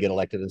that's how they get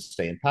elected and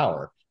stay in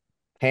power.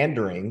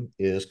 Pandering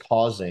is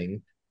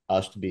causing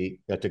us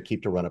to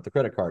keep to run up the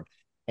credit card.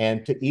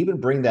 And to even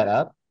bring that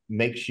up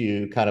makes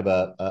you kind of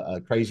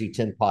a crazy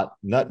tin pot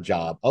nut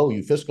job. Oh,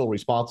 you fiscal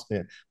response.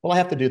 Well, I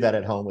have to do that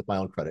at home with my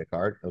own credit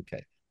card.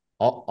 Okay.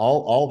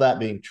 All that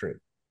being true.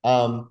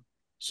 And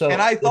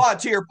I thought,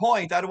 to your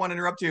point, I don't want to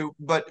interrupt you,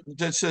 but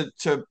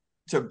to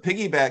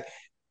piggyback,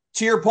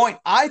 to your point,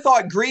 I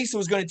thought Greece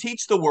was going to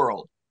teach the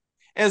world.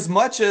 As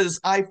much as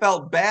I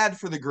felt bad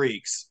for the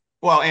Greeks,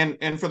 well,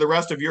 and for the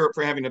rest of Europe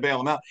for having to bail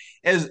them out,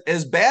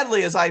 as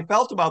badly as I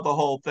felt about the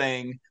whole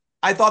thing,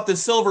 I thought the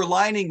silver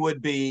lining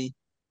would be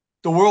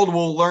the world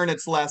will learn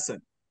its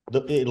lesson.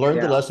 It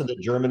learned the lesson that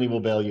Germany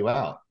will bail you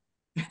out.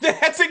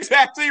 That's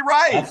exactly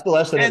right. That's the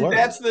lesson it and learned.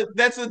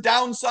 That's the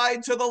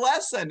downside to the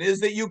lesson, is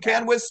that you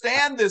can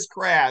withstand this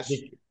crash.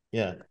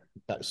 Yeah.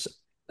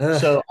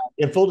 So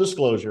in full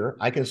disclosure,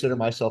 I consider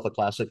myself a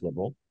classic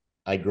liberal.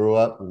 I grew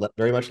up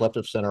very much left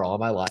of center all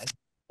my life,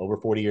 over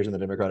 40 years in the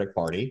Democratic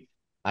Party.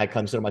 I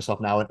consider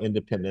myself now an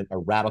independent, a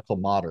radical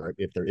moderate,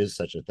 if there is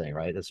such a thing,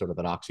 right? It's sort of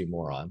an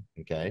oxymoron,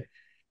 okay?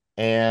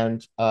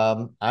 And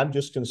I'm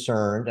just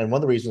concerned, and one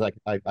of the reasons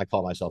I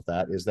call myself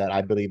that is that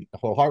I believe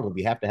wholeheartedly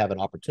we have to have an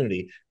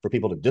opportunity for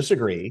people to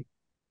disagree,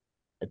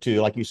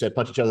 to, like you said,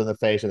 punch each other in the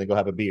face and then go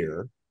have a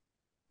beer.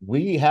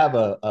 We have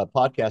a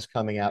podcast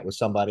coming out with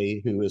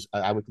somebody who is,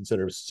 I would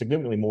consider,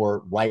 significantly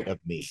more right of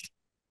me.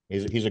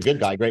 He's a good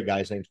guy, great guy.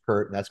 His name's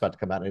Kurt, and that's about to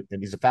come out. And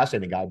he's a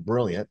fascinating guy,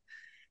 brilliant.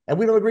 And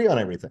we don't agree on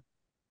everything.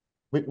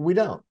 We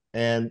don't.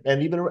 And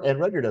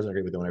Rudger doesn't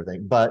agree with him on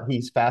everything, but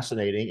he's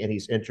fascinating and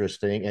he's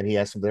interesting and he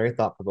has some very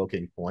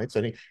thought-provoking points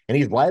and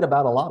he's right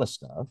about a lot of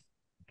stuff.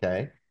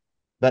 Okay.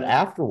 But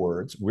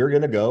afterwards, we're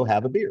going to go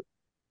have a beer.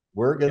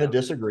 We're going to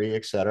disagree,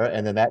 et cetera.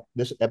 And then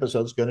this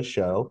episode's going to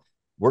show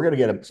we're going to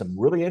get some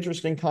really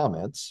interesting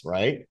comments,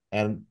 right?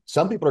 And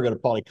some people are going to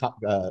probably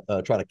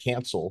try to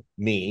cancel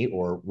me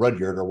or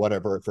Rudyard or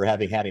whatever for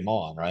having had him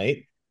on,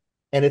 right?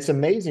 And it's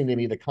amazing to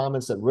me the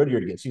comments that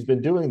Rudyard gets. He's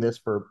been doing this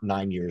for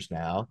 9 years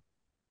now,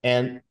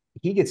 and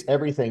he gets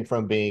everything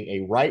from being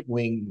a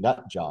right-wing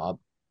nut job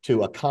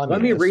to a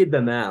communist. Let me read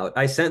them out.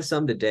 I sent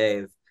some to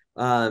Dave.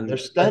 They're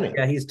stunning.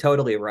 Yeah, he's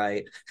totally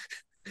right.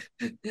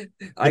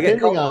 I get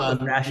called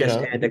a fascist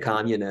and a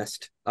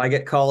communist. I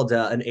get called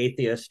an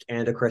atheist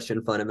and a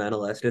Christian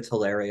fundamentalist. It's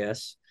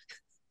hilarious.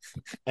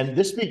 And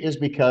this is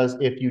because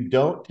if you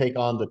don't take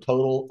on the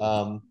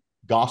total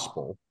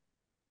gospel,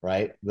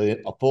 right,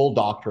 a full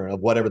doctrine of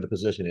whatever the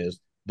position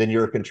is, then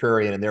you're a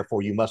contrarian, and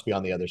therefore you must be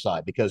on the other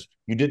side because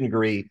you didn't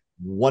agree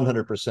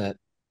 100%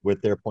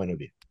 with their point of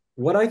view.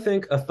 What I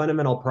think a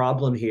fundamental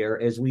problem here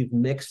is we've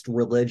mixed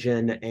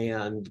religion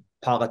and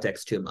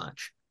politics too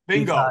much.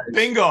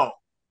 Bingo.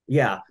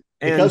 Yeah.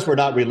 And because we're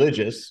not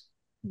religious,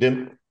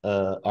 then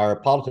our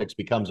politics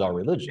becomes our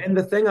religion. And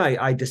the thing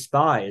I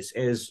despise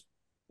is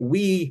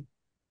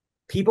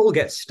people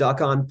get stuck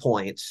on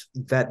points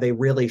that they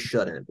really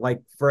shouldn't. Like,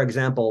 for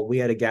example, we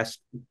had a guest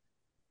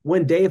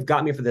when Dave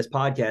got me for this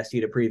podcast, he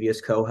had a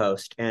previous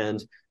co-host,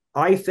 and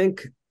I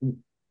think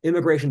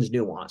immigration is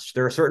nuanced.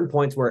 There are certain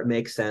points where it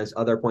makes sense,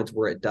 other points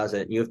where it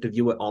doesn't. You have to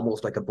view it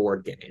almost like a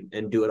board game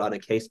and do it on a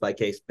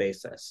case-by-case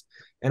basis.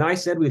 And I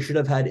said we should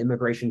have had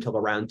immigration till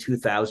around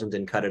 2000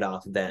 and cut it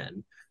off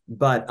then.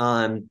 But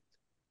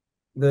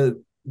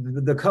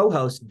the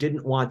co-host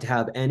didn't want to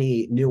have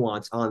any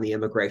nuance on the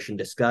immigration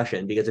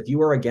discussion, because if you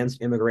were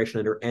against immigration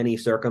under any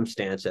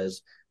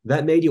circumstances,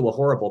 that made you a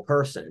horrible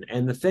person.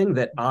 And the thing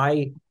that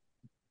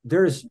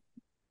there's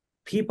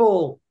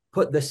people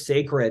put the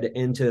sacred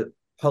into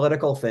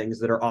political things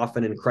that are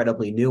often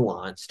incredibly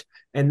nuanced,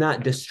 and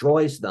that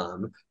destroys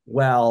them.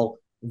 Well,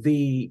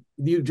 you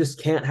just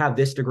can't have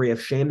this degree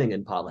of shaming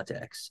in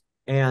politics.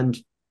 And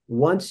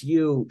once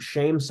you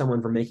shame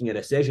someone for making a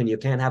decision, you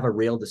can't have a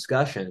real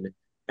discussion.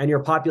 And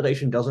your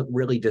population doesn't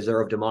really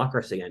deserve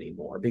democracy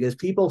anymore, because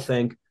people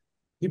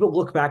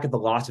look back at the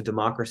loss of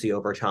democracy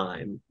over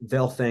time.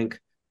 They'll think,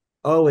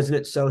 oh, isn't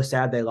it so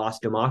sad they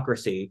lost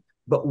democracy?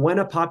 But when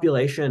a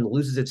population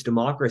loses its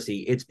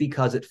democracy, it's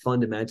because it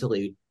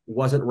fundamentally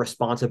wasn't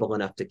responsible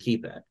enough to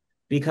keep it.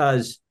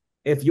 Because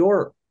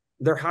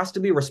there has to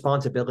be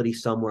responsibility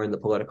somewhere in the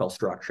political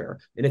structure.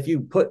 And if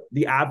you put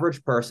the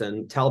average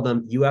person, tell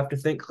them you have to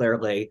think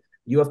clearly,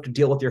 you have to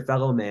deal with your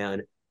fellow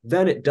man,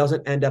 then it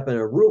doesn't end up in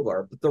a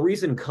ruler. But the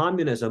reason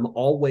communism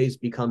always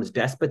becomes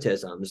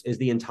despotisms is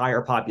the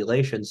entire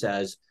population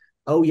says,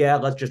 oh yeah,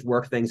 let's just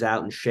work things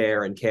out and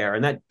share and care.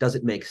 And that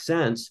doesn't make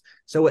sense.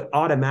 So it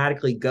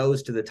automatically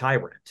goes to the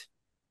tyrant.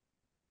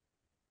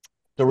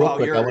 So real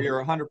quick,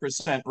 you're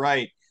 100%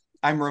 right.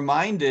 I'm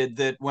reminded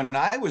that when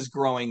I was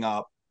growing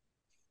up,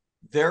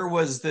 there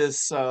was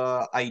this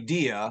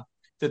idea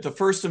that the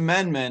First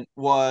Amendment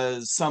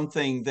was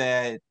something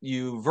that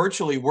you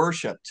virtually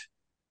worshipped.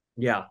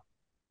 Yeah.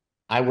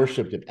 I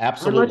worshipped it. I'm much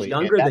Absolutely.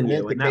 And younger that than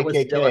meant you, the and that was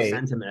still a KKK.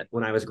 sentiment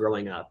when I was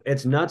growing up.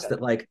 It's nuts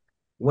that like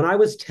when I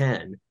was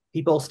 10,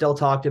 people still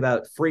talked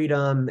about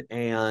freedom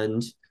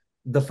and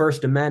the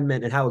First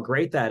Amendment and how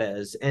great that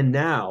is. And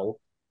now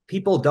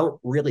people don't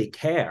really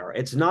care.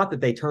 It's not that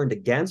they turned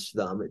against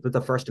them with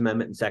the First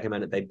Amendment and Second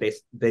Amendment,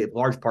 they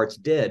large parts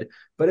did,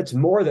 but it's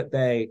more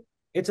that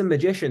it's a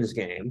magician's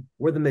game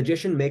where the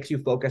magician makes you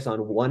focus on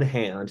one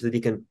hand so that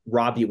he can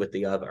rob you with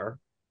the other.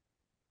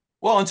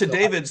 Well, and to So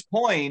David's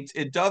point,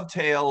 it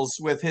dovetails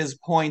with his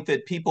point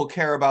that people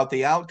care about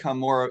the outcome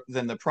more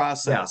than the yeah,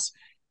 process.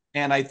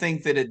 And I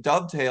think that it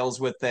dovetails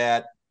with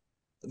that,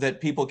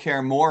 that people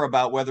care more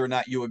about whether or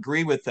not you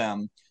agree with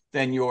them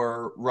than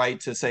your right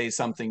to say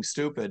something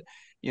stupid.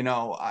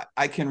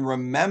 I can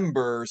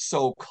remember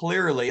so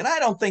clearly, and I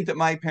don't think that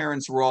my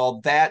parents were all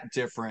that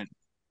different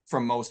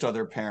from most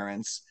other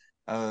parents.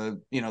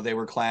 They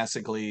were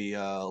classically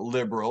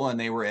liberal and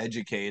they were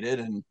educated,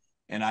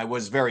 and I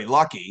was very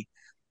lucky,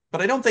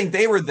 but I don't think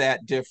they were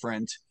that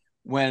different.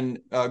 When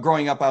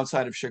growing up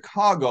outside of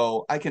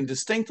Chicago, I can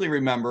distinctly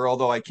remember,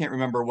 although I can't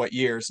remember what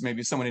years,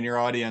 maybe someone in your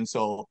audience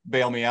will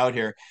bail me out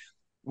here,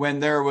 when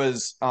there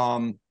was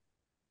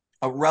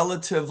a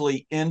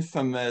relatively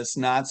infamous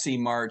Nazi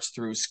march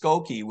through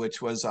Skokie,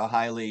 which was a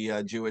highly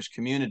Jewish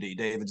community.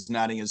 David's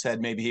nodding his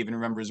head, maybe he even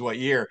remembers what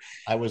year.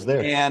 I was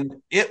there. And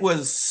it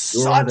was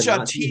you were one of the such a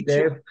Nazis,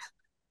 Dave.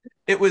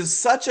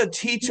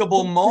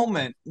 teachable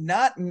moment,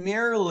 not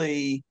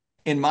merely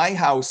in my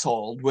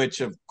household,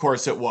 which of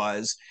course it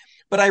was,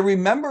 but I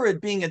remember it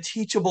being a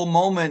teachable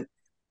moment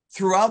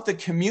throughout the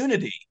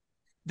community,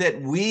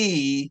 that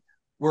we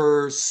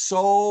were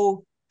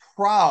so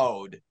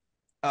proud.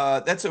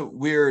 That's a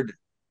weird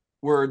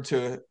word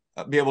to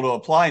be able to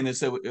apply in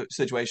this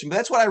situation, but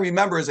that's what I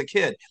remember as a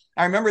kid.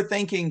 I remember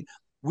thinking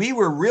we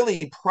were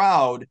really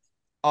proud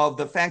of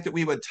the fact that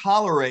we would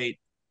tolerate,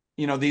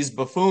 these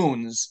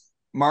buffoons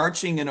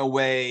marching in a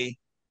way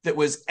that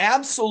was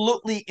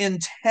absolutely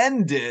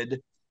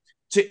intended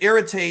to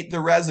irritate the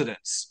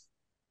residents,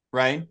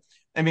 right?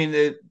 I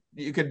mean,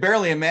 you could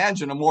barely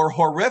imagine a more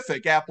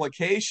horrific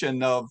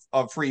application of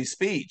free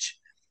speech.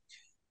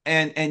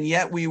 And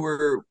yet we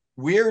were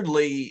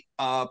weirdly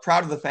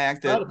proud of the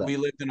fact that Proud of that. we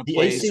lived in a The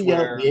place ACL,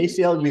 where the we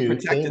ACLU came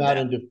protected out that.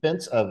 in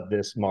defense of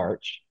this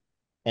march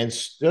and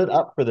stood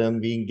up for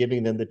them,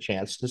 giving them the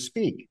chance to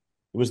speak.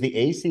 It was the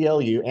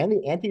ACLU and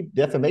the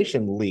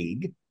Anti-Defamation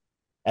League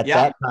at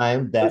Yeah. that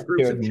time Those that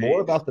groups cared have more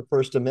changed. about the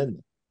First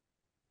Amendment.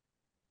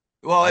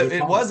 Well, I it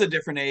recall was that. a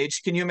different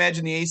age. Can you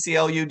imagine the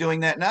ACLU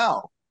doing that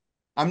now?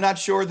 I'm not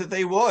sure that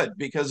they would,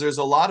 because there's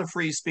a lot of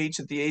free speech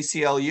that the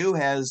ACLU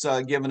has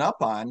given up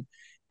on.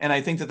 And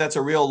I think that that's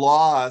a real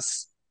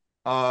loss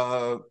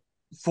uh,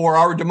 for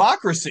our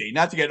democracy.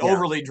 Not to get Yeah.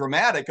 overly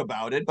dramatic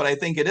about it, but I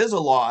think it is a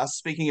loss,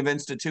 speaking of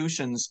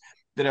institutions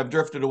that have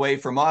drifted away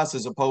from us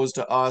as opposed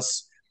to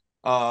us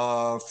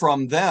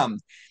from them.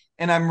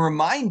 And I'm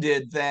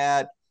reminded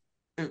that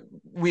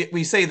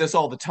we say this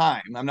all the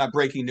time. I'm not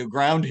breaking new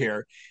ground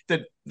here.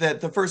 That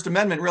the First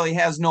Amendment really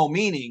has no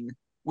meaning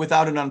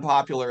without an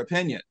unpopular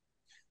opinion.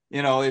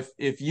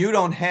 If you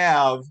don't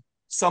have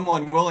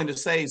someone willing to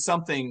say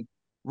something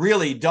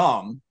really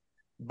dumb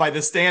by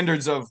the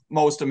standards of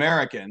most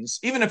Americans,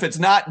 even if it's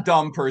not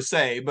dumb per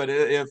se, but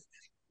if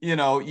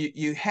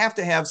you have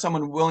to have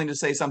someone willing to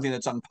say something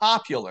that's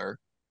unpopular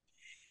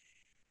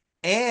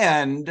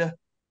and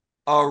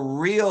a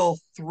real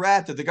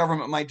threat that the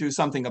government might do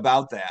something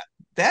about that.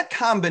 That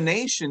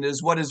combination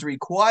is what is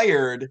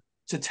required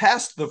to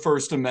test the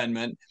First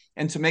Amendment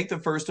and to make the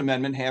First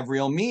Amendment have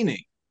real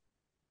meaning.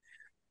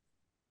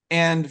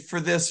 And for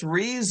this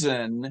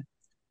reason,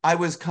 I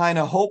was kind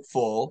of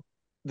hopeful.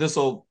 This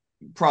will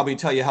probably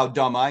tell you how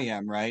dumb I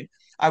am, right?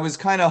 I was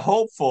kind of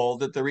hopeful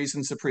that the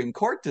recent Supreme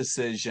Court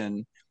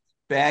decision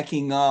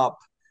backing up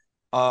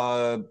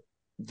uh,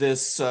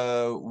 this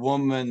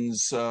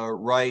woman's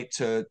right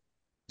to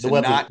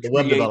not The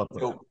web create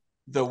developer.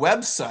 the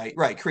website,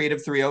 right?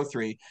 Creative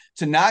 303,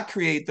 to not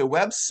create the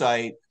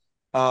website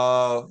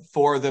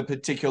for the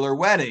particular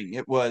wedding.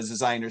 It was,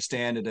 as I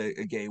understand it,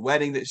 a gay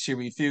wedding that she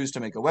refused to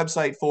make a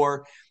website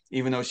for,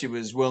 even though she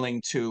was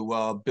willing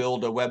to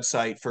build a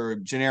website for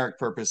generic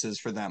purposes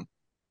for them.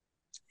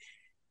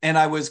 And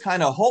I was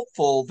kind of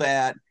hopeful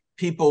that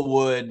people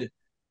would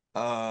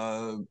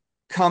uh,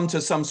 come to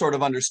some sort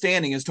of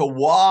understanding as to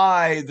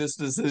why this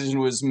decision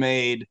was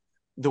made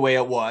the way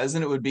it was,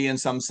 and it would be in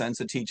some sense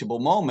a teachable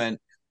moment.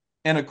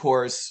 And of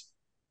course,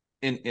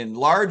 in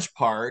large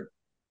part,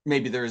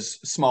 maybe there's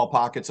small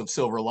pockets of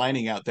silver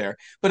lining out there,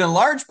 but in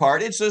large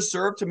part, it's just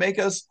served to make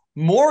us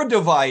more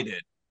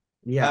divided.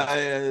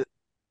 Yes.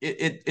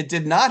 It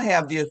did not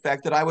have the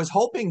effect that I was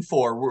hoping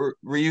for.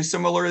 Were you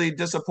similarly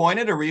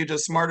disappointed, or were you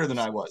just smarter than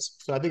I was?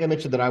 So I think I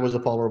mentioned that I was a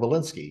follower of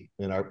Alinsky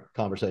in our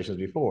conversations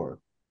before.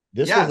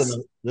 Yes.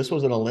 This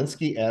was an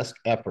Alinsky-esque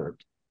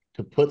effort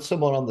to put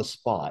someone on the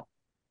spot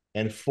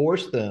and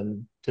force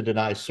them to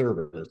deny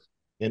service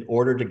in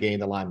order to gain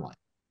the limelight.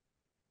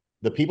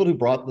 The people who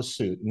brought the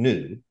suit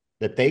knew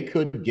that they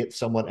could get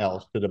someone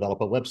else to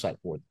develop a website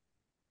for them.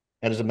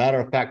 And as a matter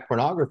of fact,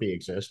 pornography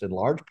exists in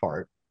large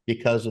part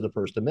because of the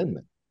First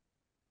Amendment,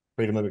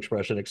 freedom of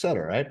expression, et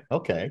cetera, right?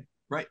 Okay.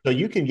 Right. So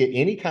you can get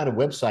any kind of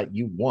website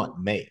you want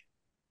made.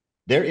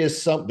 There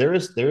is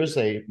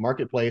a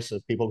marketplace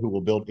of people who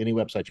will build any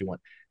website you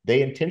want.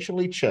 They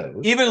intentionally chose.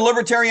 Even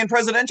libertarian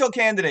presidential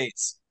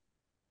candidates.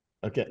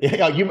 Okay.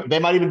 Yeah, they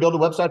might even build a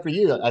website for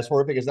you, as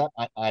horrific as that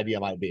idea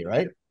might be,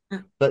 right?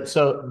 But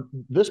so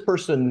this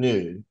person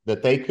knew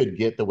that they could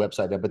get the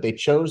website done, but they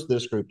chose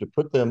this group to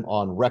put them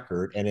on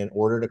record and in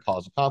order to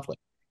cause a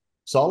conflict.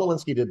 Saul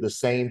Alinsky did the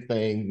same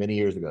thing many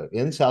years ago.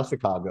 In South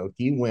Chicago,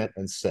 he went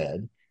and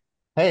said,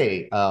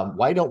 hey,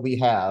 why don't we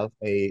have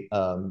a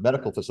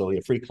medical facility,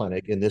 a free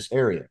clinic in this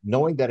area?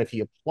 Knowing that if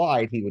he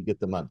applied, he would get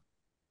the money.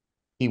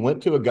 He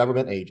went to a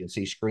government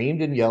agency,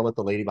 screamed and yelled at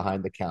the lady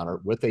behind the counter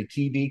with a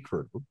TV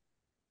crew.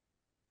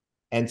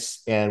 And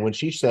when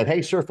she said,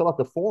 hey, sir, fill out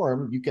the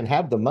form, you can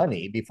have the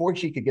money. Before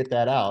she could get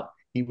that out,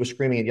 he was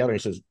screaming and yelling. He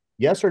says,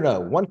 yes or no?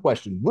 One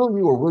question, will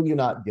you or will you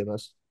not give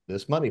us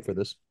this money for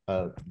this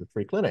the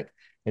free clinic?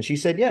 And she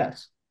said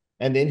yes.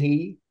 And then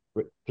he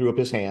threw up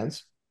his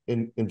hands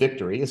in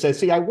victory and said,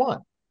 see, I won.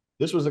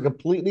 This was a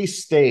completely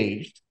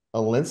staged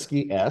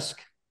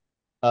Alinsky-esque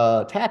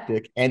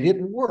tactic, and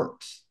it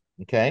works.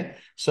 Okay.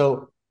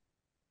 So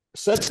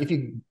if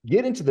you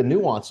get into the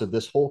nuance of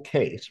this whole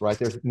case, right,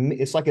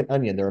 it's like an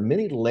onion. There are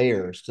many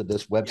layers to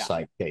this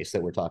website case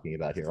that we're talking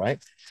about here,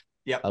 right?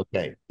 Yeah.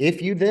 Okay.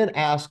 If you then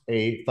ask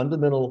a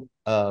fundamental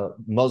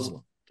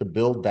Muslim to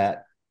build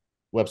that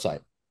website,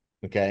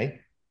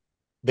 okay,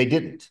 they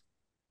didn't.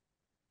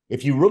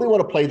 If you really want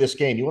to play this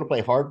game, you want to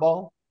play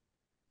hardball,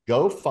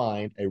 go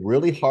find a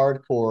really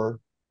hardcore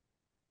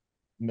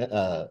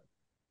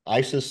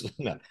ISIS.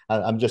 No,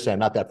 I'm just saying,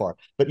 not that far,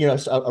 but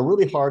a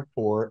really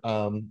hardcore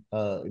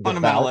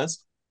fundamentalist,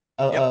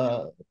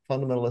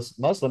 fundamentalist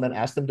Muslim, and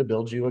ask them to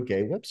build you a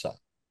gay website.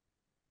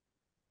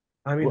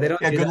 I mean, they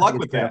don't. Yeah, do good that luck because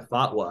with they get that. a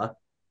fatwa.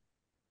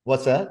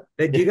 What's that?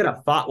 They do get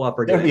a fatwa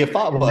for There'd doing be a it.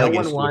 fatwa No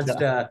against one wants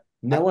to.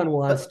 No one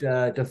wants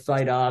to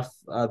fight off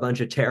a bunch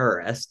of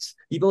terrorists.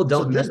 People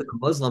don't mess with the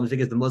Muslims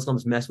because the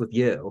Muslims mess with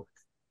you.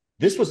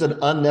 This was an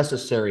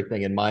unnecessary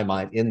thing in my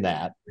mind, in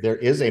that there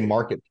is a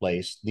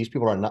marketplace. These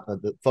people are not,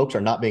 the folks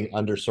are not being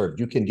underserved.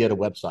 You can get a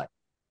website.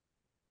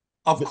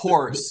 Of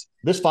course.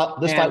 This fight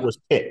was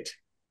picked.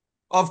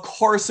 Of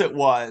course it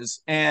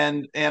was.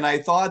 And I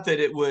thought that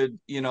it would,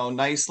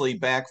 nicely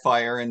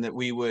backfire and that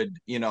we would,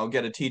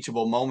 get a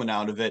teachable moment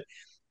out of it.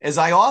 As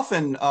I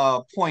often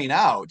point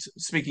out,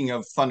 speaking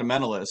of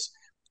fundamentalists,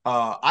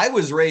 I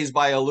was raised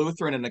by a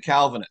Lutheran and a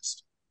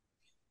Calvinist.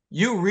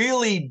 You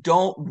really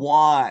don't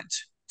want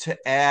to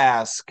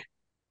ask,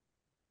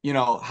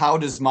 how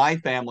does my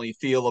family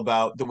feel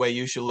about the way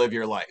you should live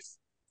your life?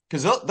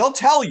 Because they'll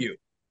tell you,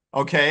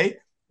 okay?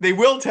 They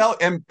will tell,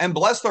 and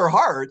bless their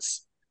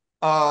hearts.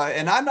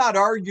 And I'm not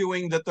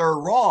arguing that they're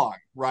wrong,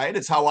 right?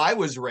 It's how I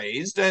was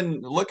raised,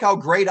 and look how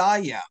great I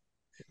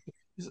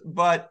am.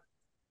 But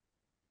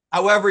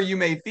however you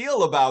may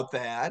feel about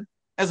that,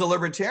 as a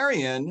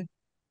libertarian,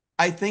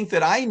 I think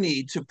that I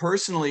need to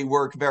personally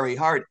work very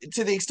hard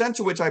to the extent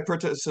to which I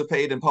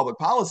participate in public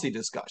policy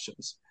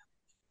discussions.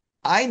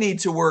 I need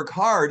to work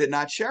hard at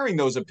not sharing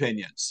those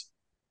opinions.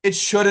 It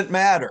shouldn't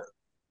matter,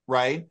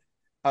 right?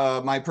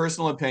 My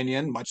personal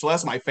opinion, much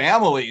less my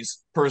family's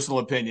personal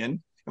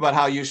opinion about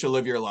how you should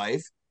live your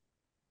life,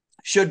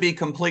 should be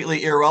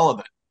completely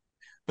irrelevant.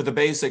 But the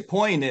basic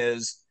point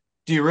is,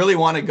 do you really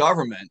want a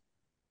government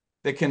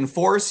that can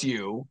force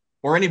you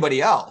or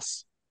anybody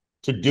else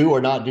to do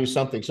or not do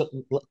something? So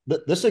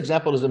this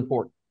example is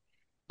important.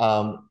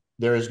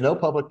 There is no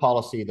public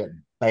policy that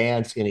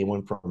bans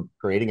anyone from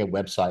creating a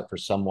website for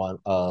someone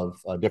of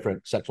a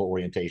different sexual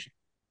orientation.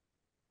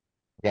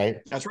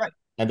 Okay? That's right.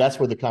 And that's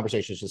where the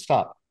conversation should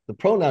stop. The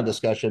pronoun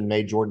discussion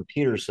made Jordan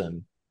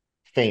Peterson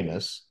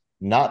famous,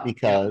 not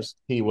because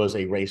he was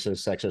a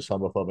racist, sexist,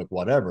 homophobic,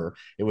 whatever.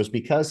 It was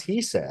because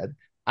he said,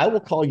 I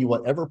will call you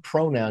whatever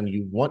pronoun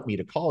you want me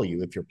to call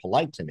you if you're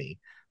polite to me,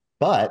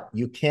 but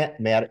you can't,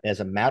 as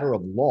a matter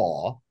of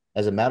law,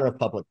 as a matter of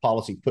public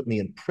policy, put me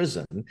in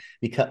prison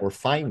or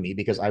fine me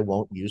because I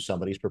won't use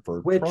somebody's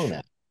preferred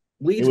pronoun.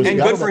 And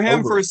good for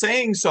him for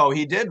saying so.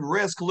 He did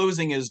risk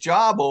losing his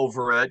job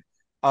over it,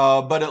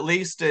 but at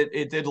least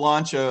it did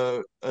launch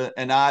an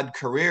odd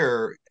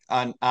career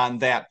on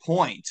that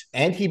point.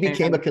 And he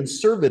became a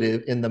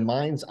conservative in the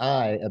mind's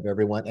eye of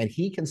everyone, and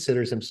he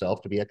considers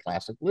himself to be a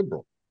classic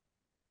liberal.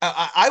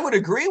 I would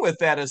agree with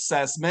that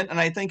assessment, and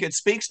I think it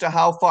speaks to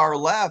how far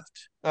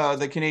left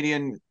the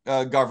Canadian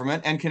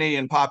government and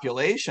Canadian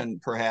population,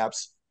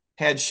 perhaps,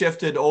 had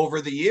shifted over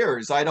the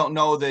years. I don't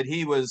know that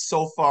he was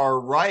so far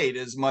right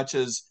as much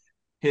as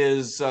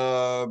his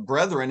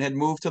brethren had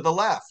moved to the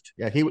left.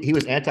 Yeah, he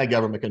was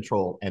anti-government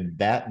control, and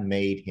that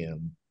made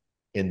him,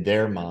 in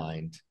their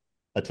mind,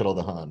 Attila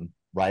the Hun,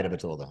 right of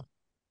Attila the Hun.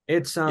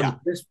 It's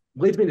This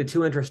leads me to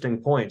two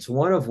interesting points.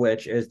 One of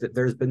which is that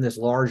there's been this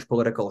large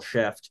political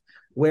shift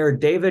where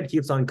David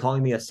keeps on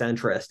calling me a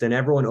centrist, and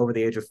everyone over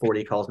the age of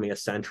 40 calls me a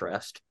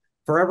centrist.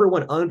 For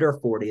everyone under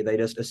 40, they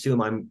just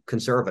assume I'm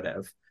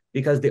conservative.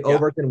 because the Yeah.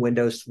 Overton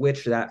window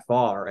switched that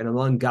far. And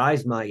among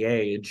guys my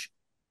age,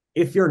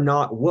 if you're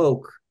not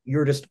woke,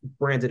 you're just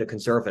branded a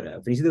conservative.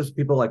 And you see those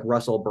people like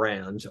Russell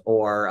Brand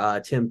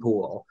or Tim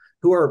Pool,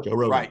 who are, Joe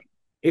Rogan. Right.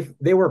 if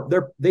they were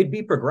there, they'd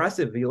be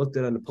progressive if you looked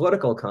at it on the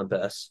political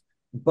compass.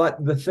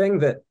 But the thing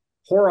that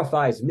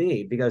horrifies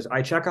me, because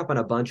I check up on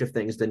a bunch of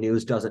things the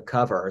news doesn't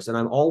cover, and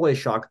I'm always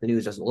shocked the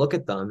news doesn't look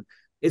at them,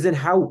 is in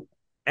how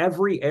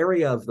every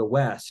area of the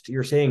West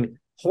you're seeing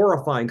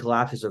horrifying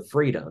collapses of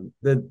freedom.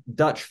 The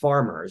Dutch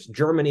farmers,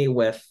 Germany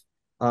with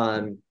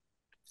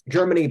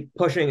Germany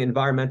pushing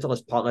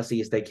environmentalist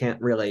policies they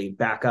can't really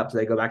back up, so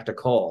they go back to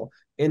coal.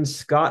 In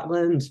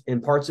Scotland,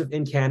 in parts of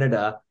in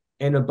Canada,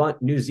 and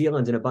New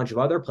Zealand, and a bunch of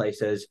other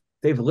places,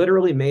 they've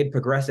literally made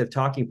progressive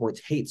talking points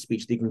hate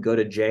speech that you can go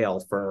to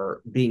jail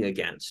for being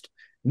against.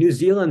 New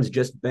Zealand's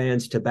just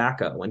bans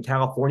tobacco, when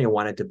California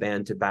wanted to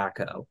ban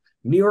tobacco.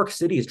 New York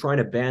City is trying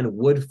to ban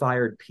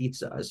wood-fired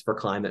pizzas for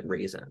climate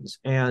reasons,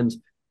 and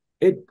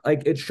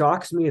it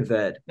shocks me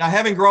that Now,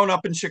 having grown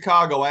up in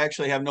Chicago, I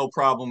actually have no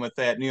problem with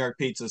that. New York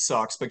pizza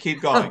sucks, but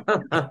keep going.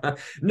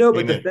 no,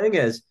 but the Amen. thing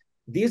is,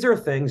 these are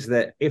things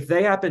that if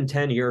they happened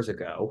 10 years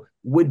ago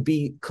would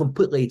be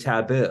completely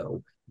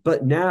taboo.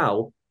 But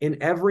now in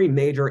every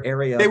major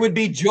area, They would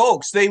be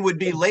jokes. They would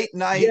be late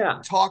night yeah,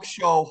 talk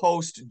show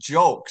host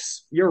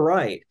jokes. you're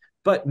right.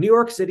 But New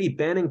York City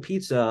banning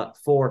pizza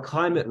for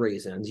climate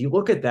reasons, you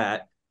look at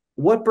that,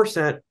 what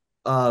percent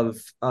of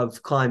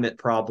climate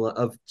problem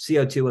of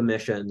CO2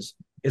 emissions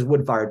is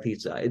wood-fired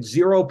pizza? It's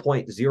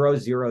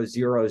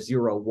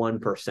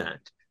 0.00001%.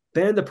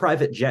 Ban the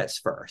private jets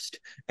first.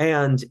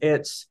 And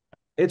it's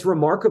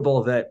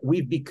remarkable that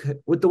with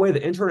the way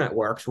the internet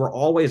works, we're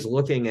always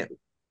looking at,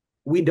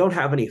 we don't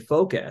have any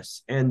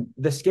focus. And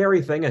the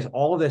scary thing is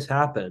all of this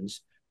happens.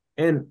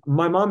 And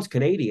my mom's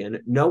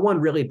Canadian. No one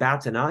really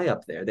bats an eye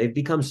up there. They've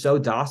become so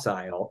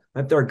docile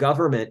that their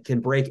government can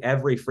break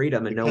every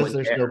freedom and no Because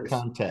one there's no cares.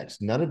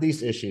 context. None of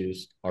these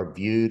issues are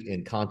viewed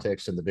in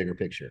context in the bigger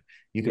picture.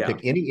 You can Yeah.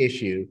 pick any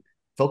issue,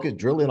 focus,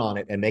 drill in on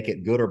it, and make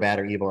it good or bad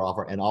or evil or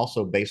awful, and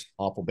also based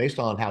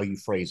on how you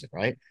phrase it,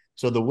 right?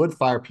 So the wood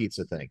fire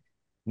pizza thing.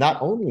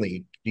 Not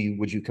only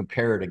would you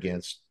compare it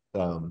against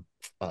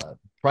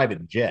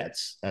private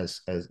jets as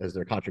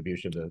their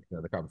contribution to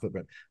the carbon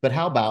footprint, but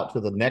how about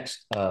to the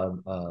next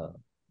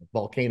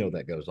volcano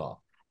that goes off?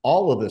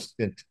 All of this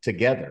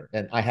together,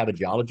 and I have a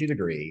geology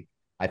degree.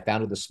 I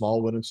founded the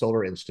Small Wind and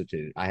Solar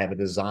Institute. I have a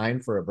design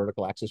for a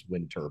vertical axis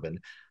wind turbine.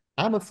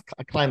 I'm a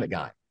climate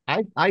guy.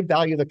 I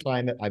value the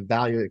climate. I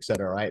value, et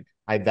cetera, right?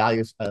 I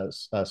value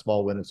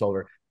small wind and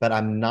solar, but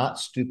I'm not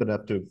stupid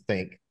enough to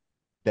think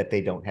that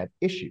they don't have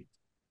issues,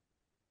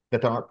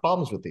 that there aren't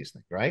problems with these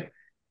things, right?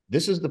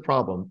 This is the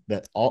problem,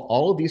 that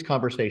all of these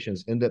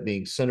conversations end up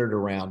being centered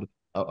around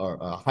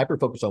a hyper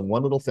focus on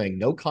one little thing.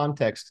 No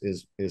context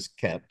is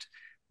kept.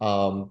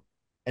 And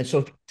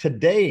so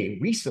today,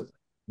 recently,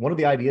 one of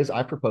the ideas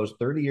I proposed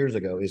 30 years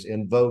ago is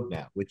in vogue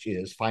now, which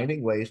is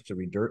finding ways to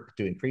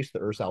increase the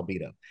Earth's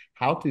albedo,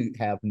 how to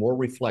have more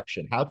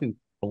reflection, how to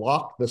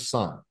block the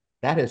sun.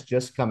 That has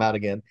just come out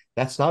again.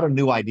 That's not a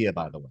new idea,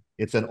 by the way.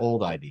 It's an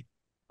old idea.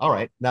 All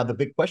right. Now, the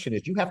big question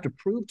is, you have to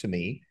prove to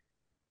me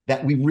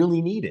that we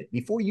really need it.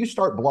 Before you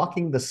start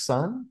blocking the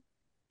sun,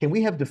 can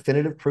we have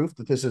definitive proof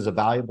that this is a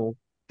valuable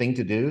thing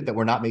to do, that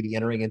we're not maybe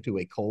entering into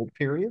a cold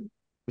period,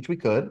 which we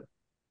could,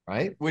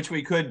 right? Which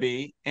we could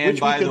be. And Which we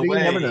by could the be, you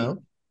never way,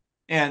 know,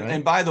 and right?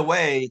 and by the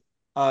way,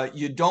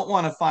 you don't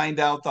want to find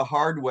out the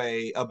hard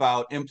way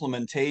about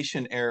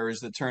implementation errors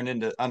that turn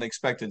into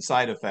unexpected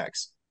side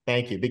effects.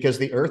 Thank you. Because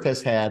the Earth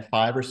has had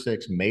 5 or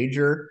 6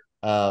 major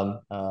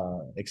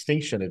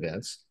extinction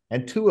events,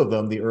 and 2 of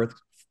them, the Earth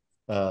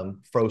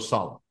froze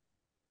solid.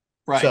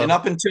 Right. And So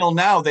up until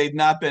now, they've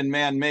not been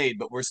man-made,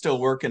 but we're still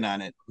working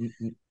on it.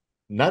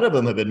 none of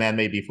them have been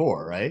man-made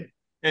before, right?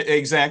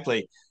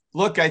 Exactly.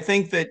 Look, I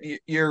think that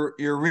you're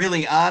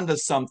really onto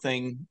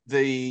something.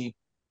 The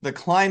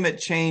climate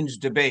change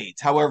debate,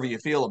 however you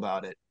feel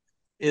about it,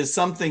 is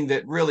something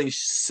that really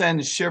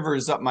sends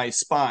shivers up my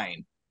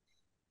spine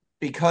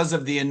because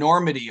of the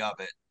enormity of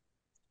it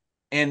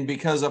and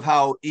because of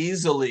how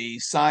easily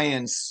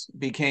science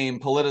became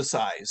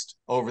politicized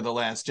over the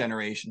last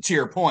generation, to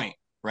your point,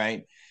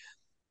 right?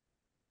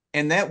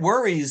 And that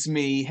worries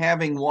me,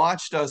 having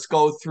watched us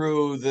go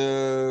through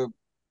the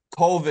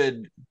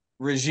COVID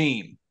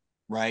regime,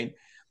 right?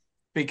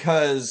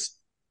 Because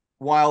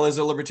while as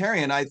a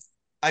libertarian,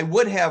 I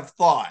would have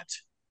thought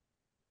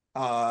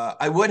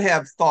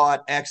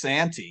ex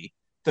ante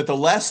that the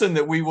lesson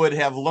that we would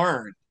have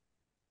learned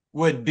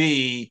would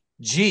be,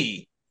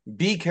 gee,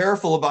 be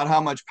careful about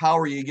how much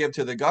power you give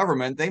to the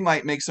government. They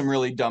might make some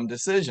really dumb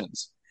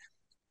decisions.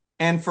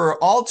 And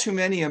for all too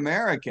many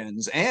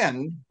Americans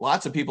and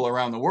lots of people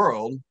around the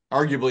world,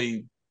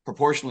 arguably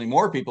proportionally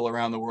more people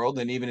around the world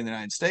than even in the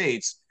United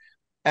States,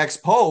 ex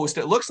post,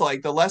 it looks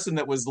like the lesson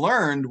that was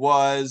learned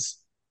was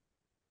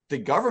the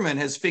government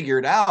has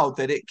figured out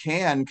that it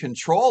can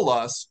control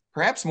us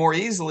perhaps more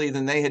easily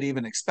than they had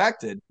even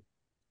expected,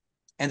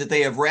 and that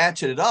they have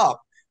ratcheted up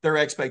their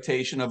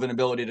expectation of an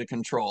ability to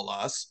control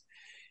us.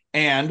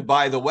 And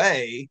by the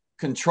way,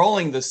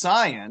 controlling the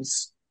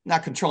science,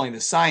 not controlling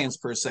the science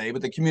per se,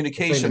 but the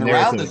communication the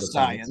around narrative the of the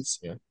science.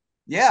 science,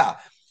 yeah,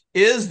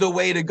 is the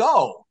way to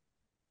go.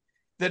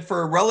 That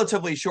for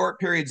relatively short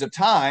periods of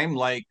time,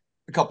 like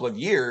a couple of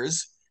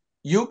years,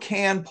 you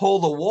can pull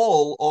the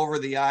wool over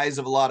the eyes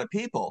of a lot of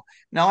people.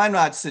 Now, I'm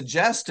not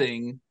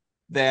suggesting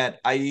that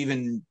I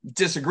even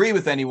disagree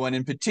with anyone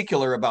in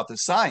particular about the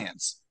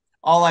science.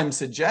 All I'm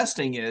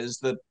suggesting is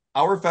that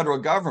our federal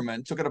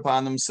government took it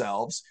upon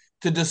themselves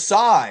to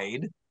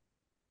decide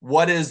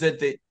what is it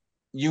that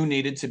you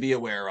needed to be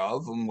aware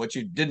of and what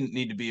you didn't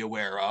need to be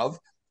aware of,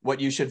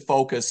 what you should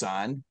focus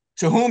on,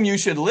 to whom you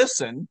should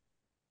listen,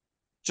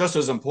 just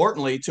as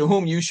importantly, to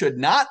whom you should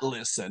not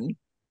listen.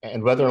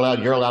 And whether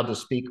you're allowed to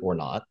speak or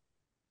not.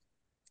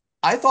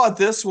 I thought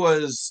this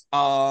was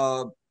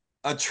a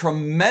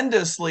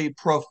tremendously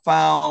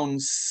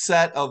profound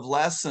set of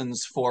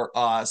lessons for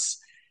us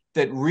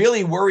that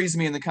really worries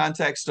me in the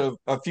context of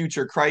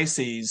future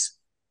crises,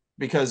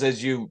 because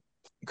as you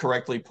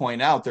correctly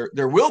point out,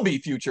 there will be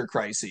future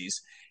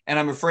crises. And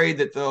I'm afraid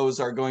that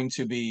those are going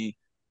to be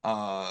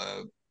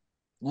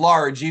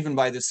large, even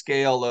by the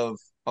scale of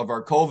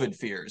our COVID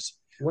fears.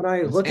 When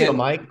I look So, at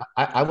Mike,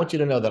 I want you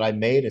to know that I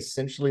made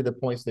essentially the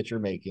points that you're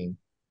making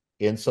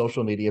in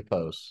social media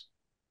posts,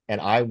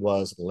 and I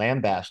was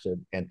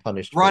lambasted and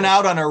punished run for it.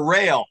 out on a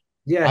rail.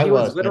 Yeah, I he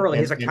was was, literally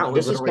his and account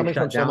was this is literally coming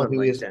from shut down someone on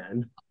who is.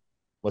 LinkedIn.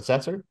 What's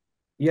that, sir?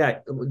 Yeah,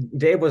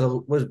 Dave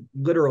was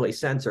literally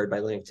censored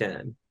by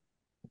LinkedIn.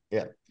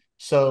 Yeah.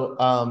 So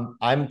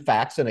I'm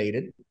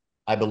vaccinated.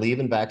 I believe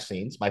in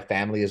vaccines. My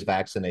family is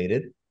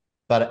vaccinated.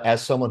 But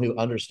as someone who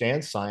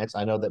understands science,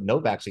 I know that no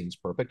vaccine is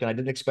perfect, and I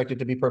didn't expect it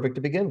to be perfect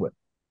to begin with.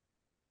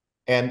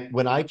 And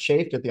when I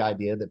chafed at the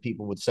idea that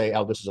people would say,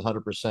 "Oh, this is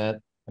 100%,"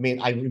 I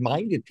mean, I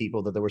reminded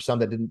people that there were some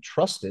that didn't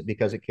trust it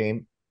because it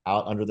came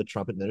out under the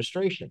Trump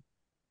administration,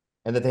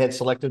 and that they had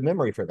selective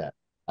memory for that.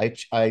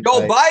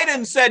 Joe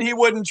Biden said he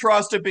wouldn't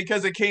trust it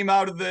because it came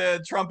out of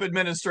the Trump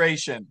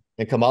administration.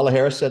 And Kamala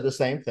Harris said the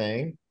same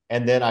thing.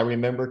 And then I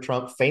remember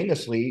Trump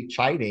famously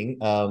chiding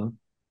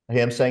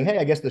him, saying, "Hey,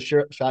 I guess the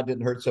shot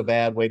didn't hurt so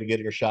bad. Way to get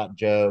your shot,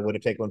 Joe. Way to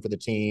take one for the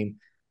team."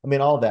 I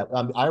mean, all that.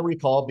 I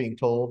recall being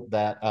told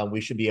that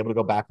we should be able to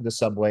go back to the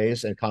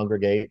subways and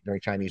congregate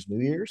during Chinese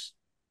New Year's,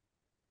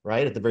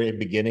 right at the very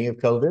beginning of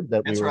COVID.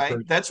 That we That's were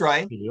right. That's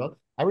right.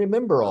 I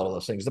remember all of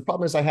those things. The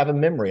problem is I have a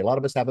memory. A lot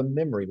of us have a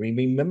memory. We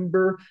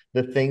remember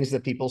the things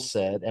that people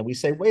said, and we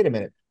say, "Wait a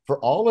minute." For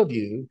all of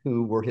you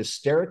who were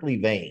hysterically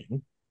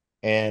vain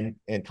and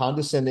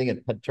condescending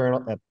and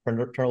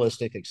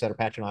paternalistic, et cetera,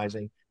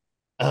 patronizing,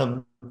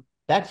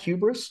 that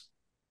hubris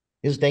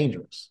is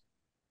dangerous.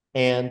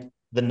 And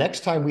the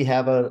next time we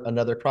have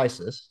another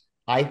crisis,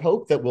 I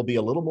hope that we'll be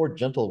a little more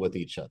gentle with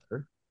each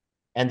other,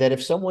 and that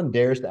if someone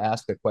dares to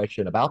ask a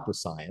question about the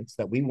science,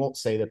 that we won't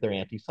say that they're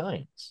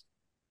anti-science.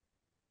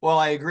 Well,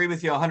 I agree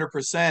with you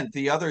 100%.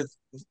 The other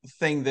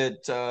thing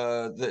that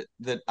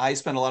that I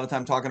spend a lot of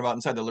time talking about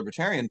inside the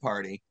Libertarian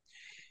Party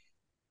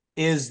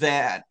is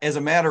that as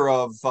a matter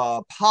of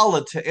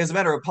as a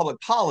matter of public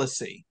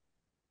policy,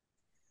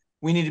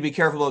 we need to be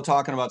careful about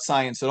talking about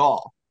science at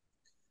all.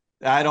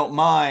 I don't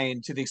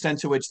mind to the extent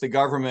to which the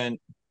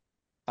government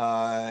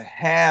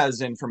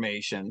has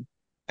information.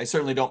 I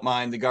certainly don't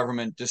mind the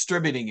government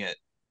distributing it.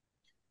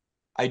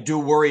 I do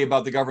worry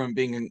about the government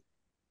being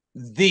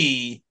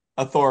the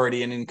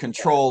authority and in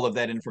control of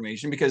that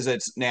information, because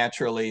it's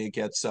naturally it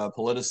gets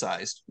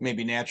politicized.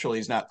 Maybe naturally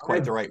is not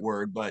quite the right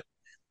word, but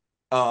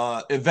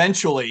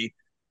eventually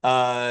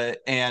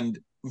and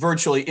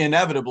virtually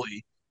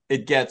inevitably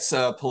it gets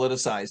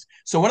politicized.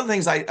 So one of the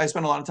things I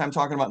spend a lot of time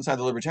talking about inside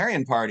the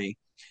Libertarian Party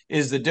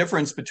is the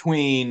difference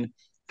between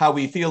how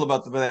we feel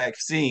about the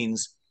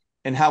vaccines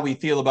and how we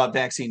feel about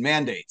vaccine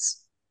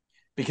mandates,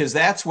 because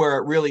that's where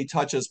it really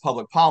touches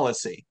public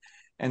policy.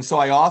 And so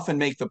I often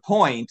make the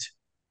point,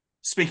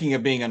 speaking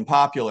of being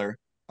unpopular,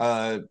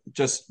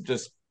 just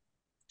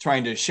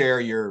trying to share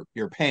your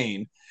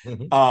pain.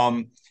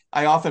 Mm-hmm.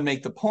 I often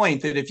make the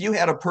point that if you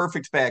had a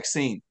perfect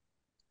vaccine,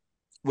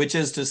 which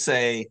is to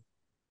say,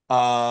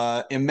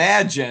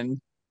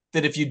 imagine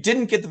that if you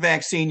didn't get the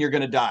vaccine, you're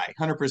going to die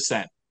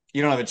 100%.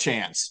 You don't have a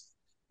chance.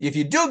 If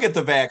you do get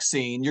the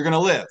vaccine, you're going to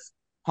live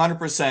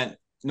 100%,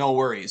 no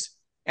worries.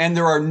 And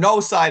there are no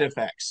side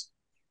effects.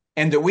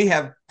 And that we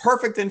have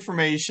perfect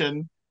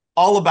information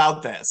all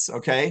about this,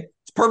 okay?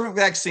 It's perfect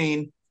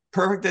vaccine,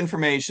 perfect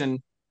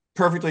information,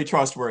 perfectly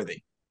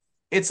trustworthy.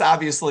 It's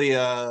obviously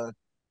a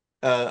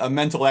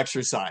mental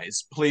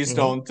exercise. Please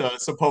don't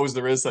suppose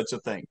there is such a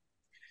thing.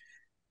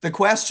 The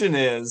question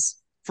is,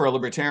 for a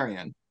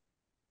libertarian,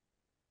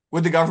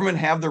 would the government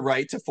have the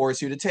right to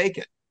force you to take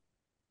it?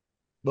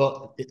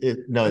 Well,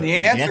 no. And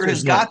the answer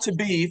has got to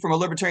be, from a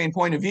libertarian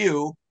point of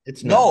view,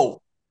 it's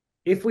no.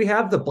 If we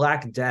have the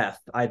Black Death,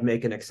 I'd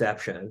make an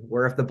exception.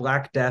 Where if the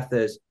Black Death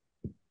is,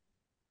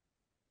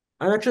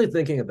 I'm actually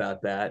thinking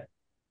about that,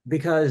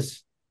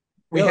 because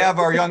we have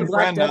our young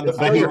friend on the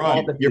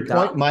run. Your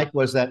point, Mike,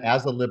 was that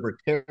as a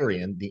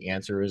libertarian, the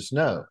answer is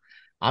no.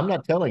 I'm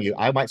not telling you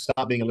I might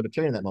stop being a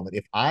libertarian in that moment.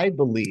 If I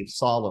believe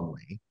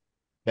solemnly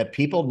that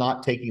people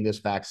not taking this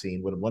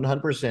vaccine would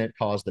 100%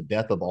 cause the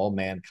death of all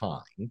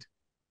mankind,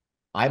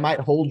 I might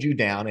hold you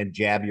down and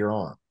jab your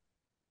arm.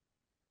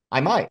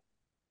 I might.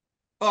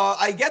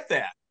 I get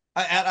that.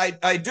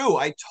 I do.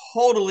 I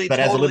totally, But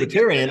as a totally get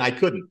libertarian, that. I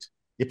couldn't.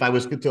 If I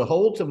was to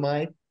hold to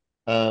my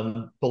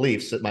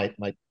beliefs,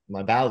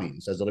 my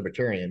values as a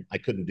libertarian, I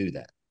couldn't do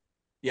that.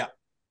 Yeah.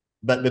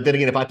 But then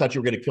again, if I thought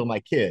you were going to kill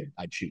my kid,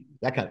 I'd shoot you.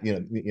 That kind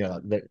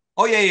of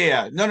Oh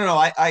yeah. No.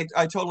 I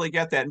totally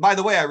get that. And by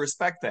the way, I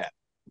respect that.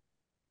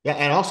 yeah.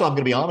 And also, I'm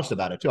going to be honest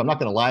about it too. I'm not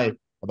going to lie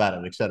about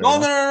it, et cetera.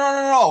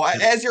 No.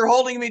 As you're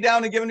holding me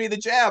down and giving me the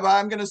jab,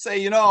 I'm going to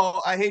say,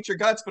 I hate your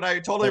guts, but I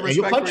totally And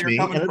you'll respect where punch you're me,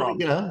 coming and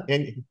from.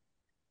 and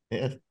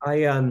yeah.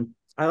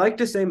 I like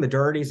to say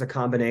modernity is a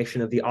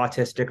combination of the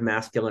autistic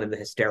masculine and the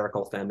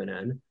hysterical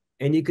feminine.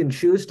 And you can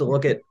choose to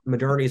look at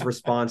modernity's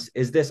response.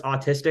 Is this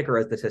autistic or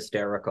is this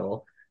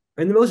hysterical?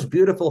 And the most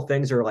beautiful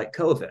things are like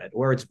COVID,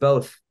 where it's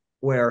both,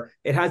 where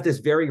it has this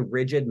very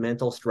rigid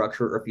mental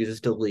structure, it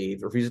refuses to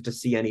leave, refuses to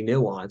see any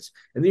nuance.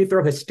 And then you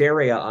throw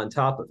hysteria on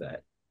top of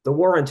it. The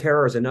war on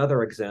terror is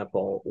another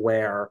example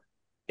where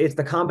it's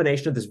the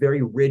combination of this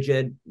very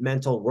rigid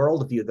mental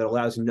worldview that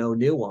allows no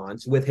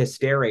nuance with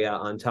hysteria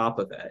on top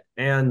of it.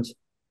 And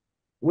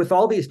with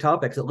all these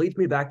topics, it leads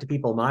me back to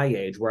people my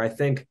age, where I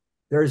think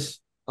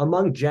there's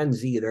among Gen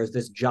Z, there's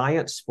this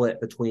giant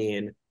split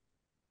between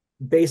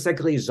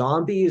basically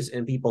zombies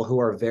and people who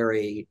are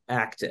very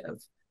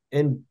active.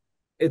 And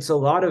it's a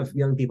lot of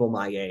young people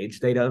my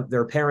age. They don't,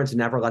 their parents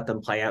never let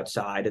them play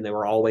outside, and they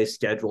were always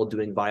scheduled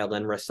doing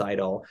violin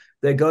recital.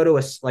 They go to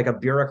a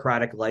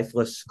bureaucratic,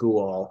 lifeless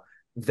school.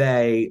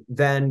 They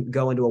then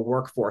go into a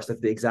workforce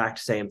that's the exact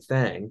same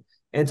thing.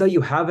 And so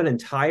you have an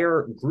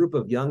entire group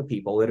of young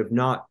people that have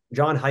not,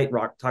 John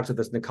Heitrock talks about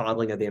this in The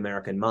Coddling of the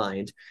American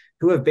Mind,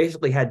 who have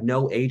basically had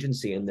no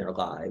agency in their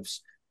lives.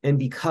 And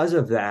because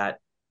of that,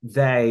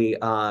 they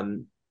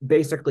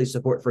basically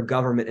support for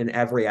government in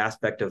every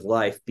aspect of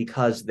life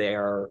because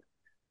that's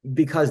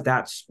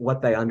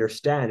what they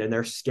understand, and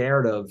they're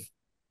scared of,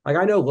 like,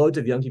 I know loads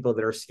of young people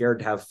that are scared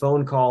to have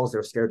phone calls,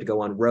 they're scared to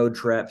go on road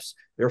trips,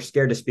 they're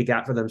scared to speak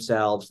out for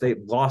themselves,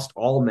 they've lost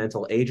all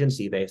mental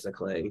agency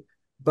basically.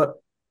 But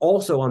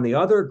also on the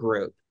other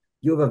group,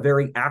 you have a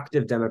very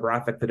active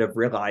demographic that have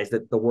realized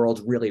that the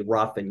world's really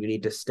rough and you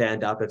need to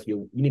stand up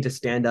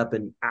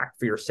and act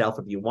for yourself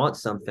if you want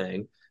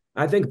something.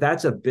 I think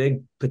that's a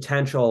big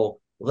potential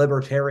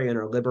libertarian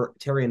or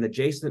libertarian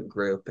adjacent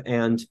group.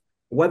 And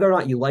whether or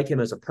not you like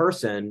him as a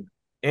person,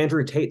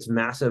 Andrew Tate's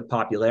massive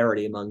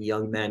popularity among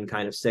young men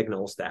kind of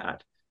signals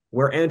that,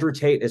 where Andrew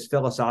Tate is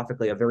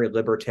philosophically a very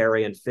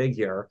libertarian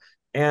figure.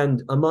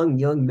 And among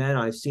young men,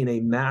 I've seen a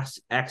mass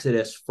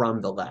exodus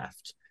from the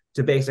left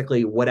to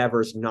basically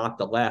whatever's not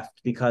the left,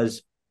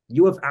 because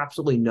you have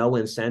absolutely no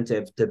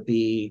incentive to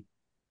be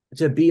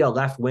a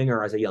left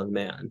winger as a young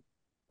man.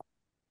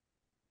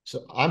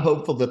 So I'm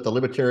hopeful that the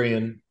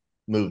libertarian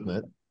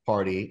movement,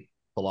 party,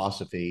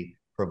 philosophy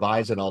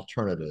provides an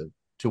alternative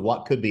to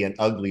what could be an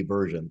ugly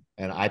version.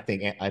 And I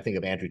think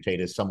of Andrew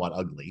Tate as somewhat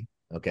ugly.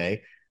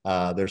 Okay.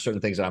 There are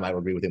certain things that I might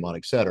agree with him on,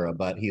 et cetera,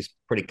 but he's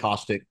pretty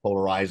caustic,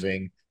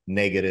 polarizing,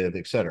 negative,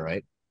 et cetera.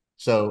 Right.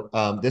 So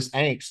this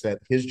angst that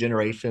his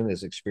generation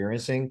is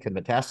experiencing can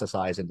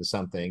metastasize into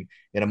something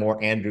in a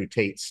more Andrew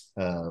Tate's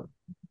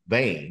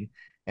vein,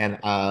 and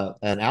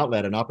an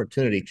outlet, an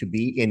opportunity to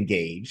be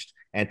engaged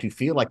and to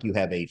feel like you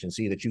have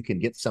agency, that you can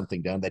get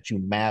something done, that you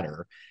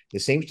matter.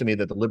 It seems to me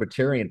that the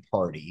Libertarian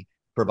Party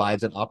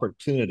provides an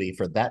opportunity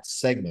for that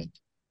segment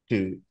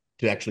to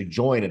actually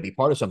join and be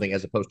part of something,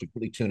 as opposed to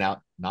completely tune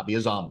out, not be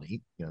a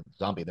zombie.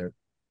 Zombie.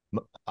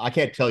 I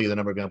can't tell you the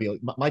number of people.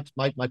 My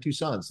two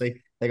sons, they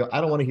go,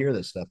 I don't want to hear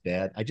this stuff,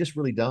 Dad. I just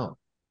really don't.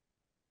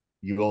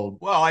 You old.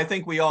 Well, I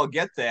think we all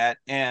get that,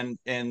 and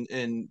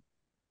it's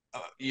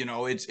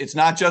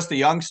not just the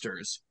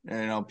youngsters.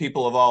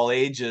 People of all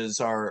ages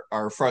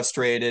are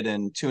frustrated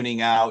and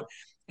tuning out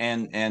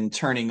and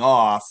turning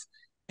off.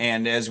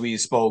 And as we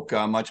spoke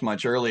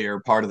much earlier,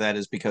 part of that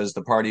is because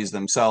the parties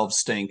themselves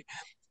stink.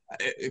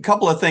 A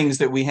couple of things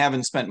that we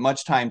haven't spent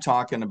much time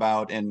talking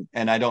about, and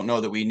I don't know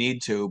that we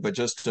need to, but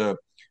just to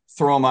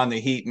throw them on the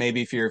heat,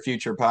 maybe for your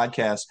future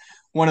podcast.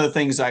 One of the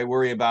things I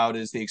worry about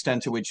is the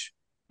extent to which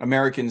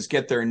Americans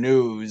get their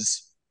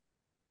news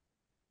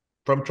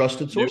From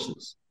trusted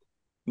sources.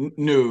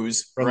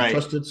 News, From right?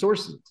 trusted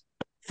sources.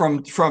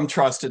 From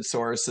trusted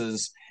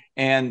sources,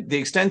 and the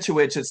extent to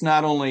which it's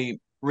not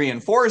only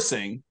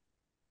reinforcing,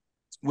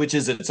 which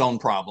is its own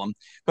problem,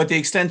 but the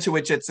extent to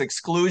which it's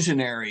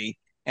exclusionary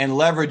and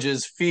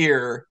leverages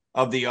fear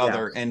of the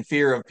other, and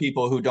fear of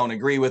people who don't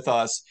agree with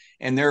us,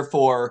 and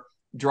therefore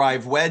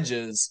drive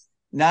wedges,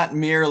 not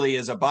merely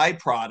as a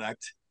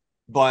byproduct,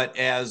 but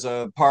as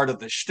a part of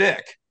the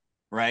shtick,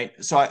 right?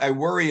 So I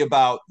worry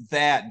about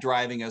that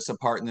driving us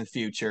apart in the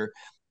future.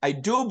 I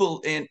do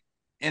believe,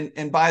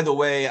 and by the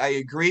way, I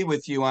agree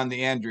with you on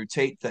the Andrew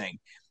Tate thing.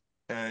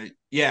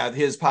 Yeah,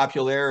 his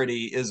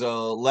popularity is a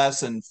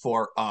lesson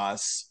for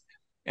us.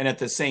 And at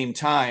the same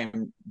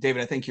time,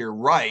 David, I think you're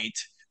right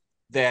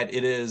that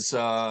it is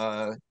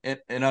an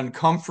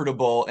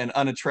uncomfortable and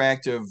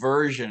unattractive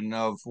version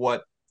of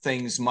what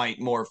things might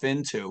morph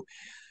into.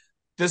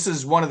 This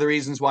is one of the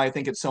reasons why I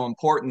think it's so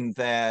important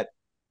that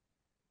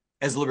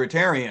as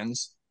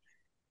libertarians,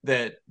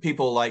 that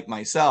people like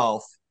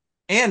myself,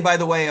 and by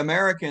the way,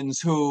 Americans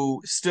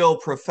who still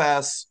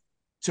profess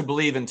to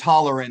believe in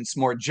tolerance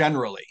more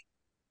generally,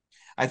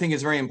 I think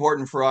it's very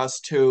important for us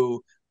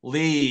to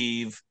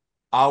leave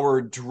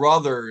our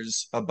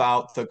druthers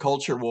about the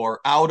culture war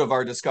out of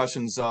our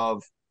discussions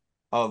of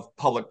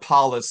public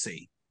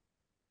policy.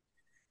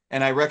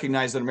 And I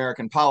recognize that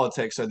American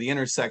politics are the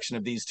intersection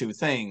of these two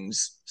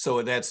things.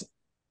 So that's,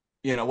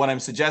 what I'm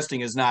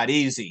suggesting is not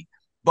easy.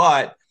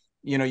 But,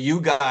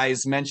 you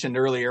guys mentioned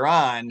earlier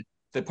on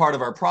that part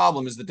of our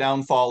problem is the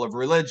downfall of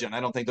religion. I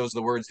don't think those are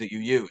the words that you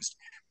used.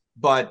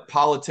 But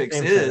politics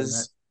Same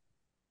is,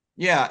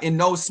 in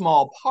no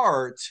small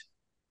part,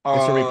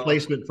 it's a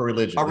replacement for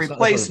religion. A it's not necessarily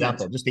replacement.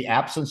 downfall, just the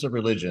absence of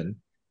religion,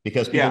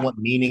 because people Yeah. want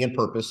meaning and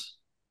purpose.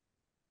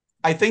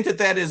 I think that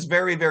that is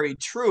very, very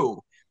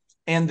true.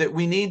 And that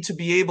we need to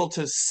be able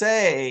to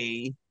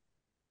say,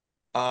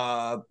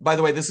 by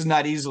the way, this is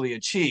not easily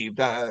achieved.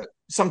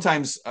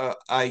 Sometimes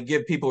I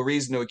give people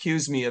reason to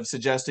accuse me of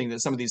suggesting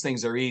that some of these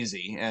things are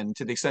easy. And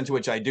to the extent to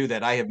which I do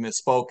that, I have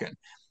misspoken.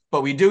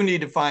 But we do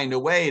need to find a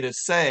way to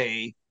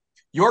say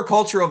your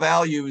cultural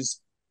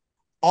values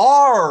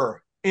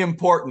are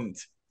important.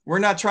 We're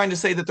not trying to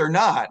say that they're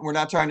not. We're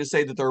not trying to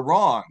say that they're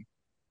wrong.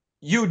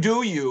 You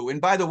do you.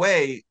 And by the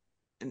way,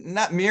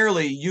 not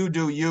merely you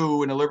do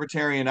you in a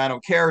libertarian I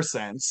don't care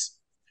sense,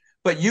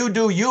 but you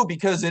do you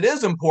because it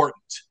is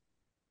important.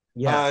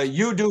 Yes.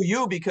 You do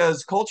you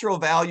because cultural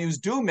values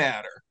do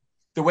matter.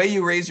 The way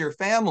you raise your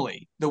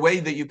family, the way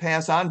that you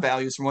pass on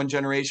values from one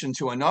generation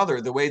to another,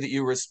 the way that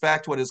you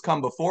respect what has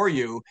come before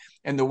you,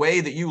 and the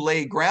way that you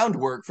lay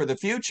groundwork for the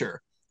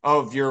future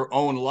of your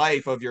own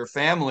life, of your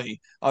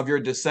family, of your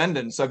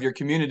descendants, of your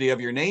community,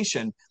 of your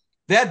nation,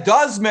 that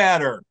does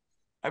matter.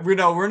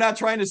 We're not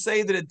trying to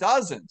say that it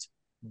doesn't,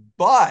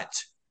 but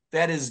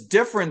that is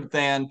different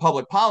than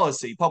public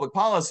policy. Public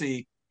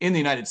policy in the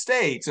United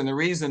States, and the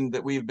reason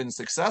that we've been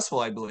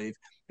successful, I believe,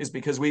 is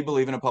because we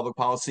believe in a public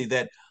policy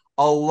that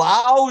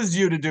allows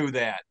you to do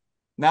that,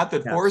 not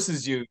that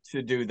forces you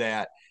to do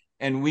that.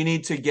 And we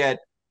need to get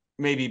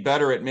maybe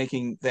better at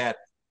making that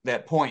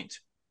point.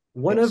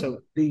 One of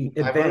the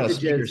I run a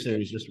speaker advantages,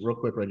 series, just real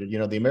quick, Richard.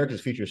 The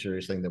America's Future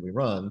series thing that we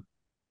run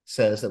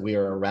says that we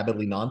are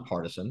rabidly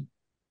nonpartisan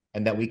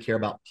and that we care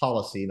about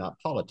policy, not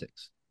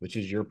politics, which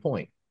is your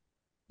point.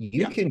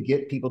 You can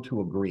get people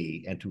to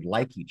agree and to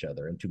like each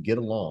other and to get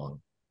along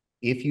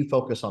if you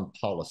focus on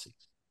policies.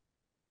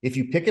 If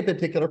you pick a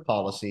particular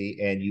policy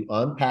and you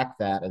unpack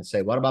that and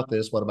say, what about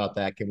this? What about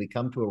that? Can we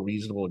come to a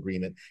reasonable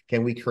agreement?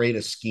 Can we create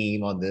a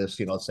scheme on this,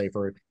 let's say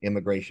for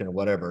immigration or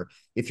whatever?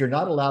 If you're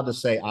not allowed to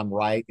say, I'm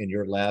right and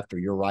you're left, or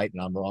you're right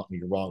and I'm wrong and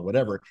you're wrong,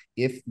 whatever,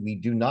 if we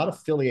do not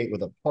affiliate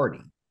with a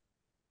party,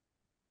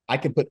 I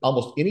can put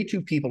almost any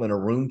two people in a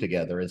room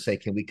together and say,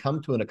 can we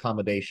come to an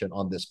accommodation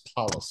on this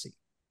policy?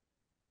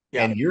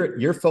 Yeah. And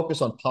your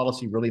focus on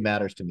policy really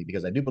matters to me,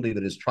 because I do believe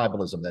it is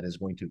tribalism that is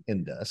going to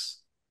end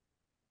us,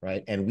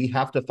 right? And we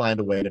have to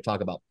find a way to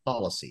talk about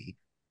policy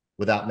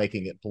without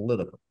making it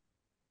political.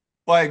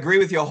 Well, I agree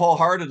with you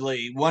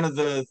wholeheartedly. One of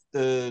the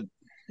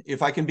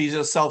if I can be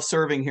just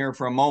self-serving here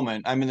for a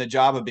moment, I'm in the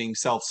job of being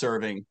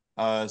self-serving.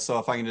 So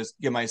if I can just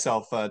give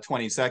myself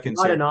 20 seconds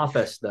not here. in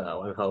office,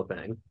 though, I'm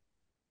hoping.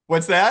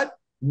 What's that?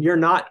 You're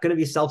not going to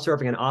be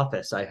self-serving in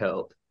office, I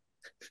hope.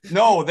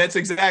 No, that's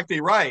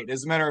exactly right.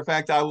 As a matter of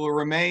fact, I will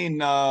remain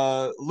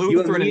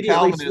Lutheran and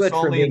Calvinist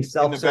only in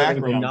the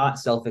background. To not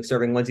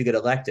self-serving once you get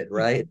elected,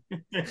 right?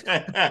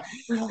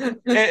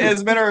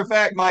 As a matter of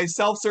fact, my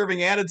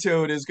self-serving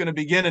attitude is going to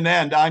begin and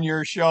end on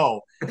your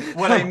show.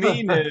 What I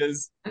mean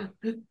is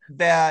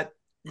that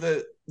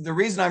the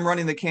reason I'm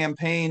running the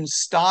campaign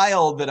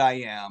style that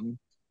I am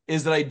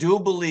is that I do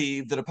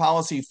believe that a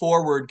policy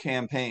forward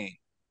campaign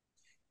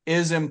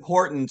is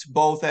important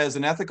both as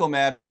an ethical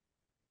matter.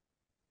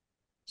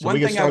 So one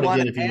thing I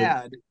want to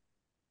add.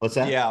 What's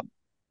that? Yeah.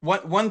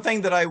 One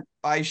thing that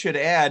I should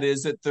add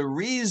is that the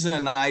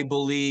reason I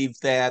believe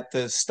that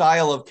the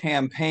style of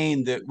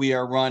campaign that we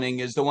are running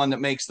is the one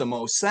that makes the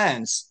most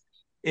sense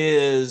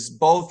is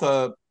both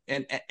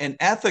an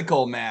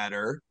ethical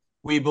matter.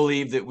 We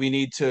believe that we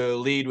need to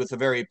lead with a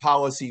very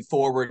policy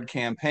forward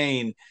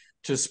campaign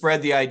to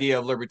spread the idea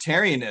of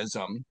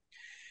libertarianism,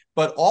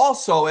 but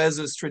also as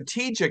a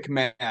strategic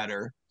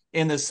matter,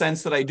 in the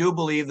sense that I do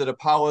believe that a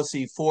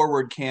policy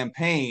forward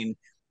campaign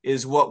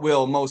is what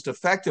will most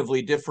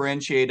effectively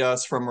differentiate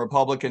us from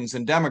Republicans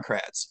and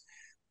Democrats.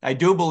 I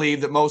do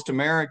believe that most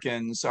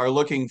Americans are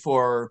looking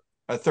for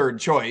a third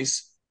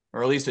choice,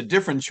 or at least a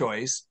different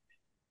choice.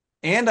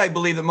 And I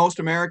believe that most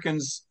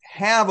Americans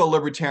have a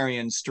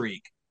libertarian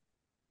streak.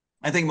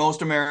 I think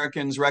most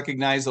Americans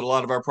recognize that a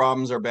lot of our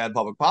problems are bad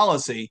public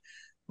policy,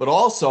 but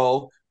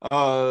also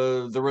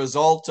the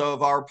result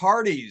of our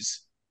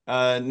parties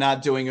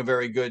not doing a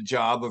very good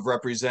job of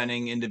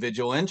representing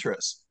individual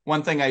interests.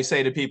 One thing I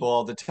say to people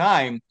all the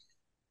time,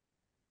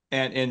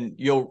 and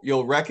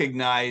you'll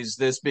recognize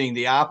this being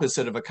the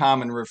opposite of a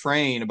common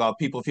refrain about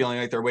people feeling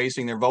like they're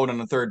wasting their vote on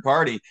a third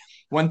party.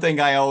 One thing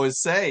I always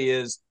say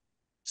is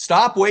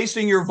stop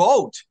wasting your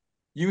vote.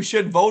 You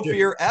should vote for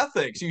your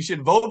ethics. You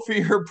should vote for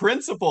your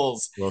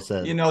principles. Well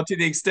said. To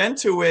the extent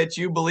to which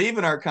you believe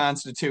in our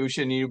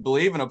Constitution, you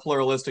believe in a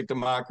pluralistic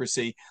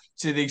democracy,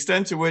 to the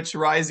extent to which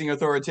rising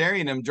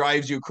authoritarianism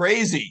drives you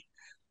crazy,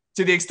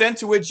 to the extent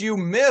to which you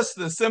miss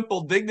the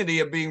simple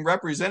dignity of being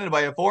represented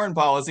by a foreign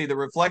policy that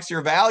reflects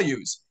your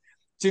values,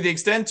 to the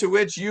extent to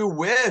which you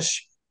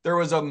wish there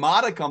was a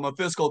modicum of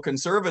fiscal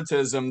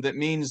conservatism that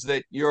means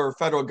that your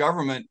federal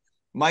government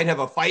might have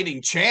a fighting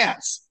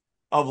chance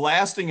of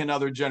lasting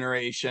another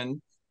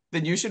generation,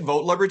 then you should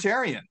vote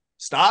Libertarian.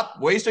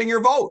 Stop wasting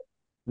your vote.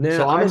 No,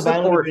 So I'm I in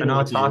violent support an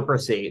agreement with you.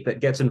 autocracy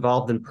that gets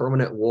involved in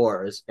permanent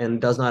wars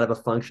and does not have a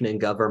functioning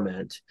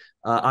government.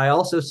 I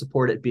also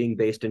support it being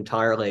based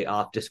entirely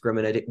off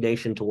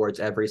discrimination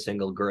towards every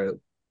single group.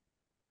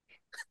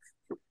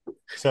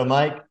 So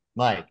Mike,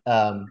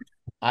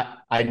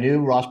 I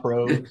knew Ross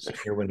Perot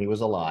Sr. when he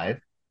was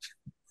alive.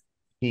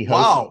 He hosted.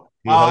 Wow.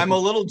 He I'm a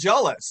hosted. little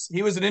jealous.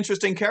 He was an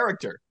interesting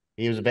character.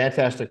 He was a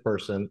fantastic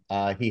person.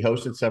 He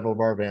hosted several of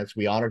our events.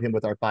 We honored him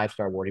with our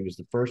 5-star award. He was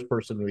the first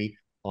person we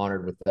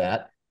honored with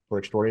that for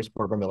extraordinary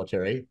support of our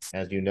military.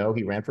 As you know,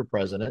 he ran for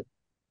president,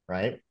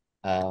 right?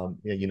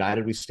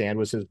 United We Stand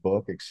was his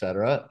book,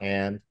 etc.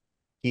 And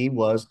he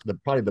was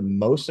probably the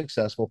most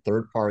successful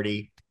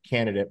third-party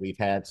candidate we've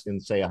had in,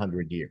 say,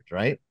 100 years,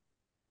 right?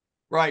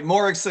 Right.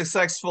 More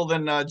successful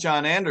than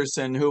John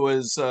Anderson, who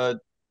was a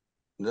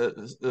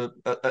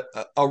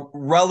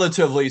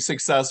relatively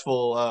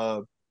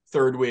successful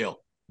third wheel.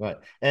 Right.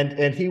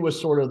 And he was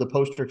sort of the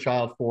poster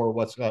child for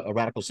what's a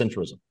radical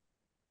centrism,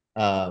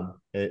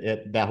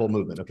 that whole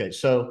movement. Okay.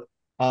 So,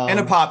 and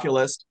a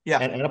populist. Yeah.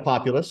 And a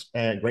populist,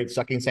 and great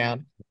sucking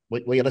sound.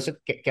 Will you listen?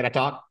 Can I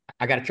talk?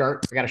 I got a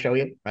chart. I got to show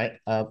you. Right.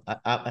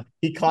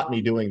 He caught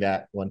me doing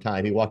that one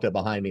time. He walked up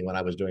behind me when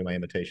I was doing my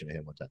imitation of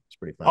him one time. It's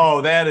pretty funny.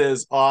 Oh, that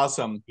is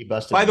awesome. He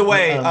busted By me. the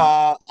way,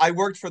 I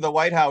worked for the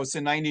White House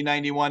in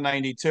 1991,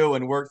 92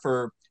 and worked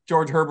for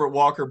George Herbert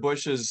Walker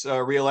Bush's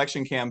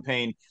reelection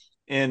campaign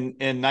in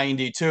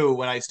 92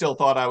 when I still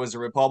thought I was a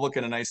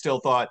Republican and I still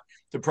thought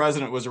the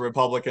president was a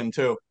Republican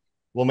too.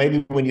 Well,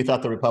 maybe when you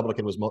thought the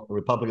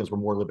Republicans were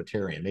more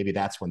libertarian, maybe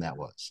that's when that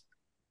was.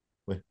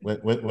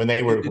 When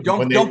they were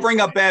don't bring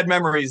up bad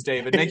memories,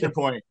 David. Make your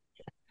point.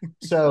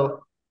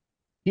 So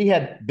he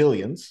had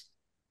billions,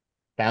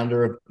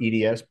 founder of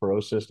EDS,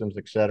 Perot Systems,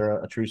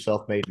 etc., a true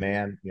self-made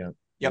man. Yep.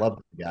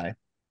 Loved the guy.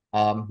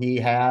 He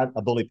had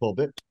a bully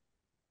pulpit,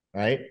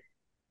 right?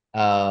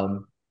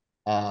 And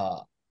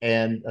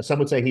some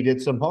would say he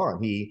did some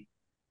harm. He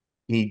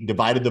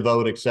divided the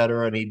vote,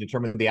 etc., and he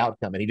determined the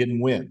outcome, and he didn't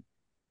win.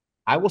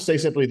 I will say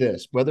simply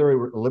this: whether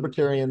a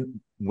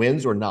libertarian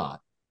wins or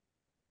not,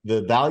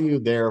 the value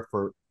there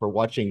for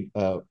watching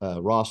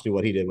Ross do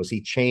what he did was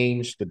he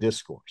changed the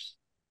discourse.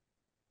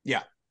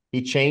 Yeah.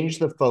 He changed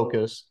the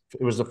focus.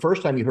 It was the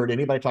first time you heard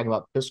anybody talking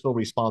about fiscal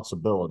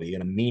responsibility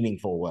in a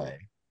meaningful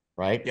way,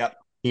 right? Yep.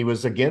 He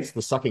was against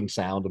the sucking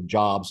sound of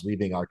jobs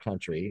leaving our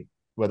country,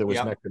 whether it was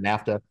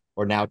NAFTA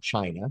or now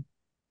China.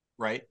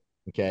 Right.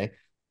 Okay.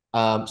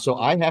 So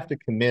I have to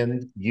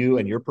commend you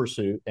and your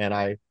pursuit, and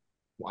I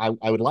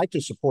would like to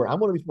support. I'm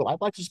one of these people.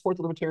 I'd like to support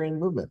the libertarian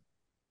movement.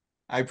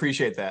 I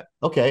appreciate that.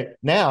 Okay.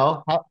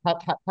 Now, how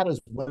does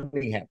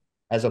winning happen?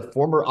 As a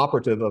former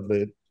operative of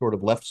the sort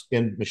of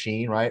left-end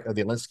machine, right, of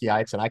the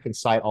Alinskyites, and I can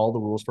cite all the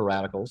rules for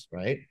radicals,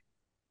 right?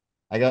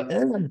 I go,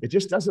 it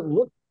just doesn't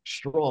look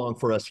strong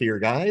for us here,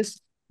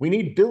 guys. We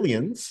need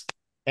billions,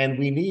 and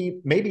we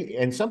need maybe,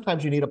 and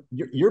sometimes you need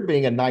you're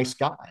being a nice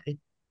guy.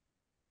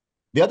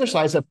 The other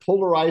sides have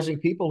polarizing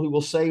people who will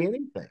say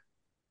anything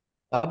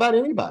about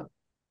anybody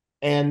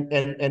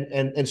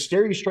and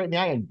stare you straight in the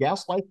eye and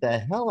gaslight the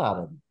hell out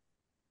of you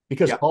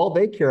because all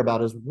they care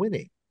about is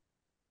winning.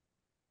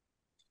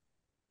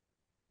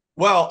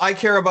 Well, I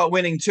care about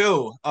winning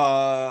too.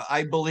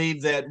 I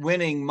believe that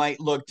winning might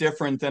look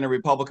different than a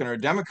Republican or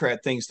a Democrat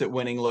thinks that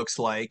winning looks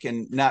like,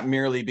 and not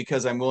merely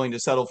because I'm willing to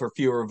settle for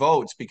fewer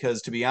votes.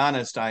 Because to be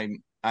honest,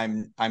 I'm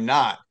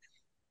not.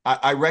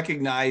 I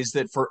recognize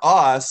that for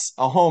us,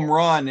 a home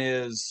run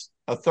is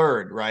a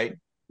third, right?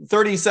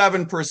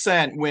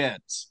 37%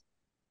 wins.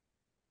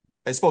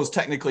 I suppose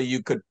technically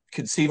you could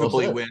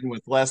conceivably win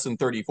with less than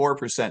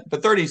 34%,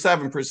 but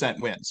 37%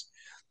 wins.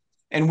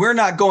 And we're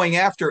not going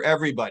after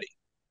everybody.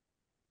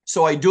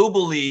 So I do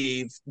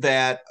believe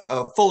that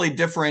a fully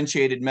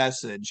differentiated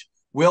message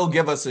will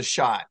give us a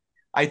shot.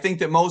 I think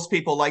that most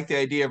people like the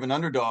idea of an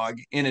underdog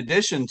in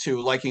addition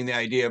to liking the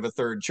idea of a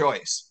third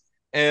choice,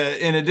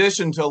 in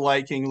addition to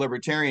liking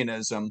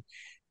libertarianism.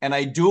 And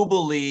I do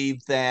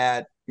believe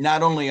that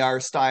not only our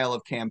style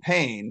of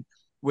campaign,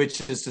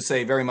 which is to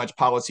say very much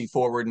policy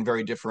forward and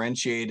very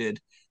differentiated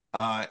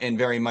and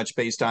very much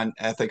based on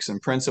ethics and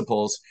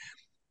principles,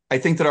 I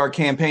think that our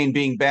campaign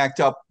being backed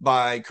up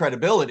by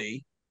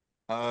credibility,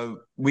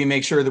 we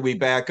make sure that we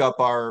back up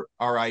our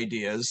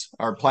ideas.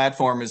 Our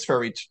platform is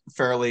fairly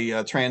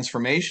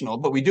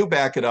transformational, but we do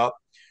back it up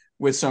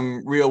with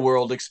some real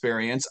world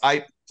experience.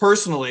 I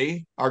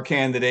personally, our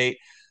candidate,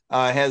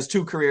 has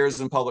 2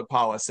 careers in public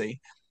policy.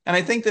 And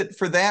I think that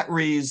for that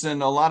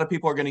reason, a lot of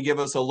people are going to give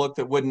us a look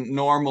that wouldn't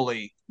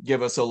normally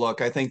give us a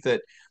look. I think that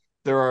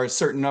there are a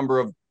certain number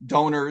of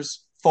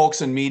donors,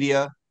 folks in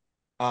media,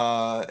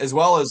 as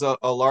well as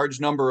a large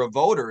number of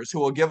voters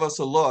who will give us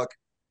a look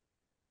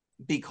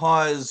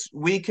because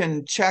we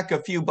can check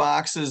a few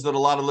boxes that a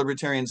lot of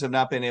libertarians have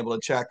not been able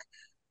to check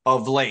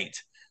of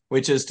late,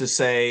 which is to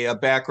say a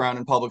background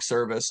in public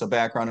service, a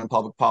background in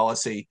public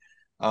policy,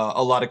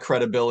 a lot of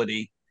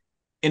credibility,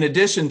 in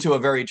addition to a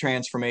very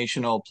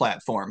transformational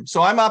platform.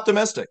 So I'm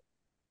optimistic.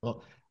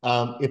 Well,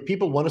 if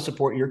people want to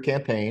support your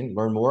campaign,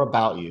 learn more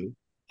about you,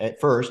 at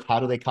first,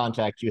 how do they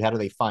contact you? How do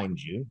they find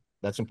you?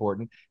 That's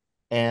important.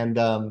 And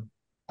well,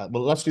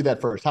 let's do that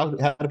first. How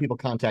do people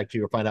contact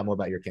you or find out more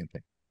about your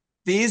campaign?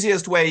 The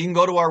easiest way, you can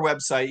go to our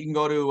website. You can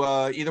go to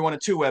either one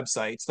of 2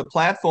 websites. The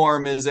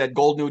platform is at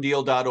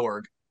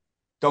goldnewdeal.org.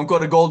 Don't go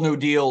to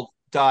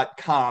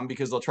goldnewdeal.com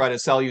because they'll try to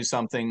sell you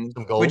something,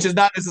 which is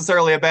not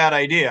necessarily a bad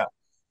idea,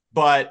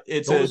 but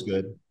it's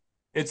good.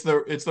 It's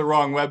the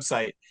wrong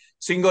website.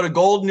 So you can go to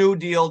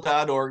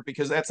goldnewdeal.org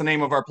because that's the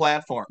name of our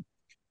platform.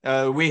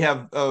 We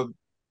have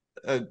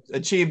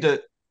achieved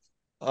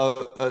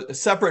a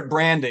separate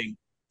branding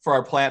for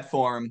our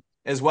platform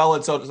as well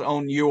as its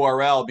own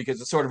URL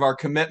because it's sort of our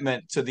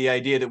commitment to the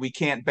idea that we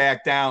can't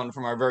back down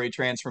from our very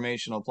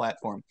transformational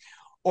platform.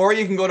 Or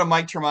you can go to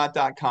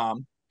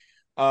MikeTremont.com.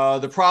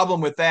 The problem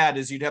with that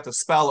is you'd have to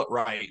spell it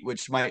right,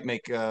 which might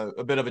make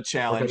a bit of a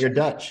challenge. You're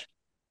Dutch.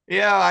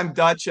 Yeah, I'm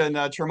Dutch, and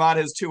Tremont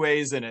has 2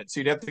 A's in it. So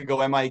you'd have to go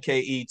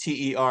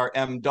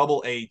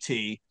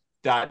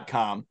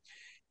MikeTermat.com.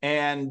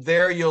 And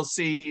there you'll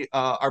see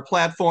our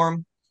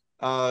platform,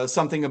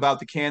 something about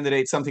the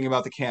candidate, something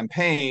about the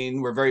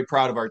campaign. We're very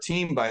proud of our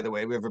team, by the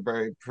way. We have a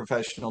very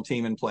professional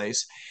team in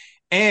place.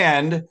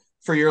 And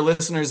for your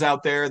listeners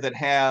out there that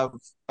have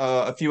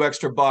a few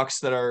extra bucks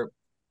that are,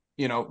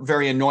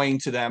 very annoying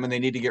to them and they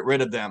need to get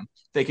rid of them,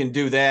 they can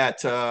do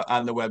that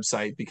on the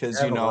website because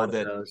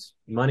that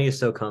money is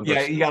so cumbersome.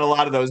 Yeah, you got a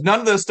lot of those. None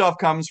of this stuff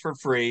comes for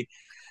free.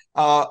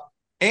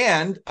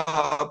 And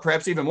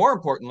perhaps even more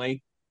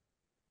importantly,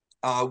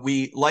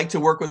 we like to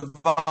work with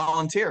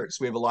volunteers.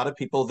 We have a lot of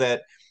people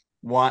that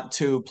want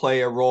to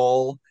play a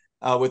role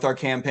with our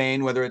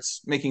campaign, whether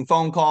it's making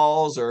phone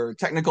calls or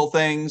technical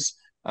things.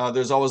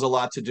 There's always a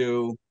lot to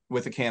do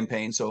with the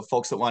campaign. So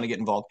folks that want to get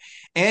involved.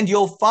 And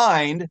you'll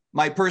find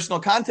my personal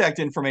contact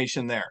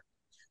information there.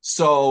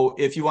 So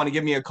if you want to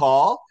give me a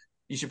call,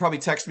 you should probably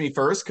text me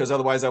first because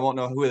otherwise I won't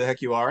know who the heck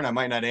you are and I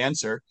might not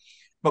answer.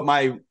 But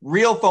my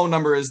real phone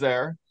number is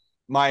there.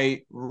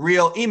 My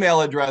real email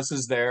address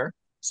is there.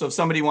 So if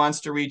somebody wants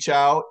to reach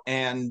out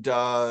and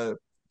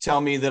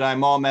tell me that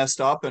I'm all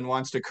messed up and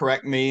wants to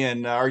correct me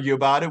and argue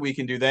about it, we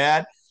can do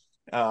that.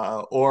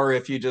 Or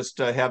if you just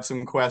have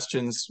some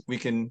questions, we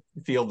can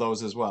field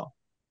those as well.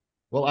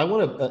 Well, I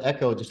want to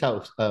echo just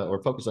how,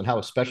 or focus on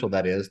how special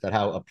that is, that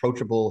how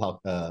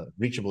approachable, how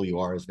reachable you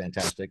are is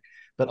fantastic.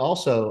 But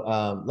also,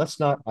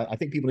 I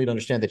think people need to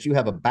understand that you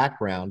have a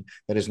background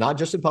that is not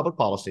just in public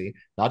policy,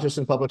 not just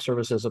in public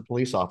service as a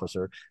police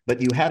officer,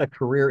 but you had a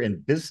career in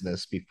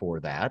business before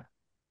that.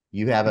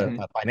 You have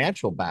a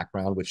financial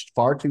background, which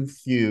far too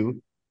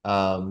few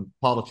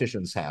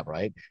politicians have,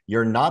 right?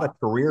 You're not a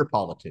career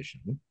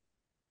politician.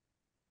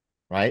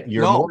 Right?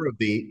 You're more of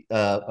the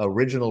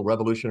original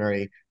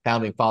revolutionary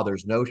founding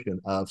fathers notion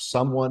of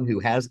someone who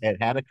had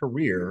a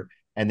career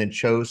and then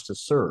chose to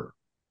serve.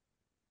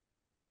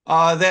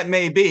 That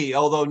may be,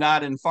 although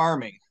not in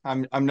farming.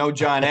 I'm no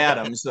John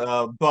Adams,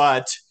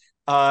 but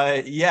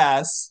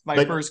yes,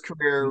 my first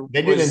career.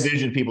 They did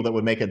envision people that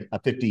would make a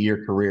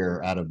 50-year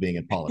career out of being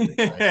in politics.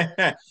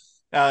 Right?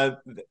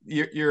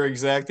 You're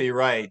exactly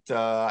right.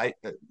 A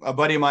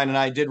buddy of mine and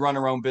I did run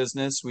our own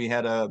business. We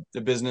had a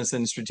business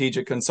in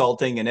strategic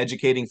consulting and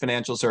educating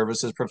financial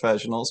services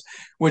professionals,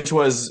 which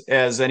was,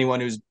 as anyone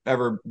who's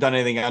ever done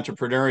anything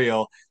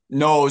entrepreneurial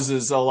knows,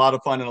 is a lot of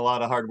fun and a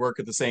lot of hard work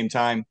at the same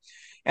time.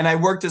 And I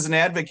worked as an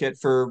advocate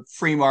for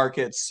free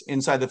markets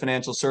inside the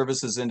financial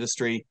services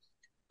industry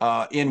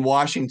in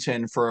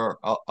Washington for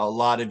a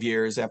lot of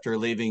years after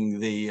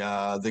leaving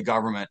the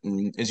government.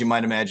 And as you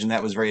might imagine,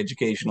 that was very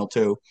educational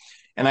too.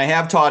 And I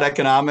have taught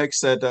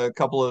economics at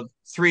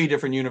 3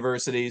 different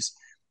universities.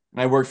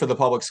 And I worked for the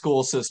public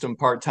school system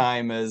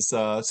part-time as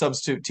a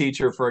substitute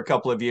teacher for a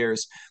couple of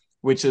years,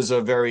 which is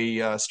a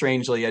very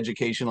strangely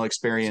educational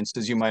experience,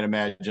 as you might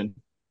imagine.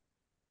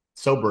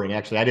 Sobering,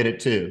 actually. I did it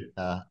too.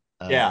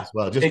 Yeah. As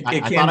well. I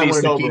thought I wanted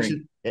sobering. to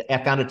teach it.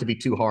 I found it to be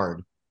too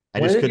hard. I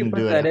just couldn't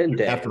do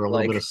it after a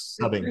little bit of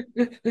subbing.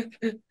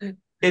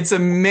 It's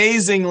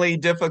amazingly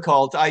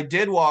difficult. I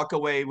did walk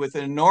away with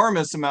an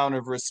enormous amount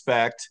of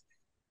respect.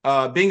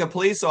 Being a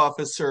police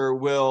officer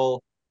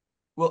it'll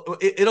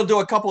do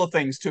a couple of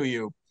things to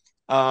you.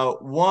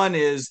 One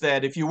is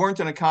that if you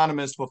weren't an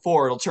economist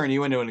before, it'll turn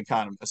you into an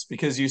economist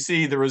because you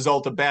see the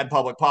result of bad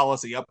public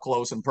policy up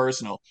close and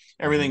personal.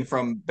 Everything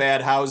from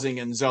bad housing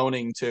and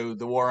zoning to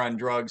the war on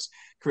drugs,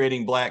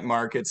 creating black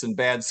markets and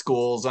bad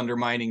schools,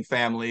 undermining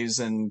families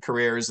and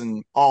careers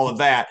and all of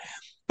that.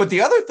 But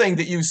the other thing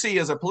that you see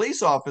as a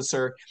police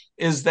officer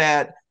is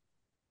that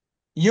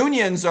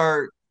unions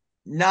are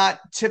not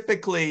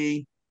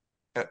typically,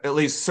 at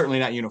least certainly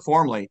not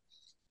uniformly,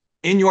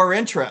 in your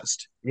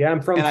interest. Yeah,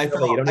 I'm from And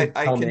Philly. You don't need to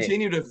I tell me.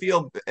 continue to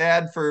feel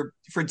bad for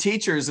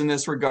teachers in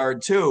this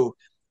regard too.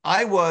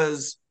 I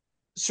was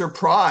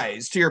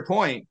surprised, to your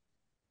point,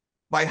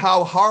 by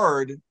how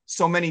hard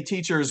so many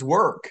teachers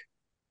work.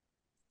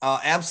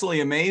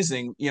 Absolutely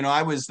amazing. You know,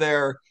 I was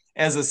there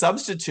as a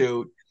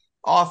substitute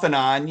off and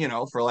on, you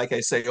know, for like I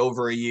say,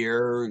 over a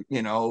year,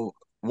 you know,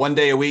 1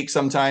 day a week,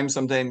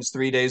 sometimes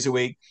 3 days a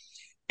week.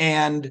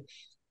 And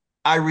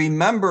I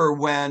remember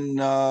when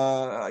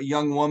a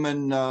young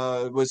woman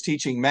was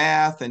teaching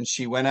math and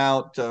she went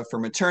out for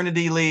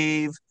maternity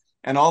leave.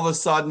 And all of a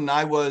sudden,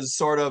 I was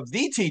sort of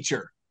the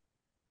teacher,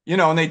 you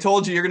know, and they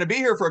told you you're going to be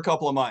here for a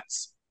couple of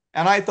months.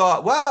 And I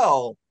thought,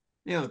 well,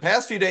 you know, the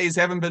past few days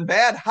haven't been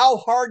bad. How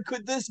hard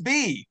could this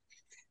be?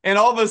 And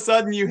all of a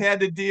sudden, you had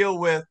to deal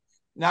with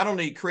not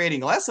only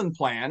creating lesson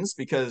plans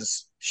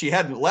because she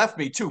hadn't left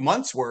me 2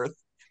 months worth,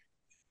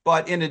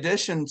 but in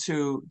addition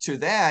to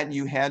that,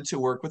 you had to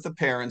work with the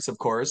parents, of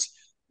course,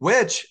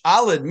 which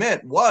I'll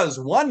admit was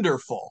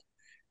wonderful.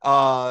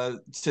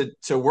 To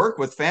work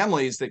with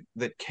families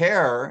that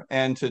care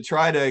and to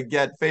try to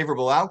get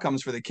favorable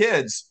outcomes for the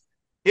kids,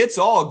 it's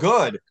all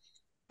good.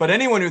 But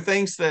anyone who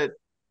thinks that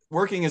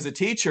working as a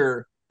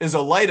teacher is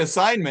a light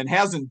assignment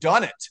hasn't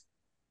done it.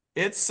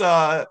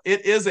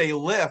 It is a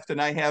lift,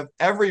 and I have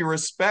every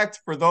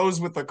respect for those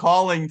with the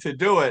calling to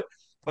do it.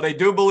 But I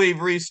do believe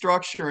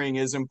restructuring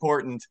is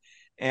important,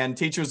 and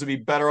teachers would be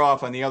better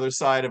off on the other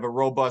side of a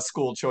robust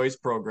school choice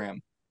program.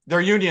 Their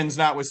unions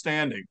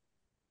notwithstanding.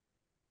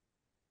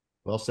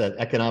 Well said.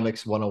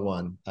 Economics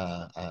 101,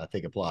 I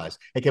think applies.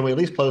 Hey, can we at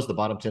least close the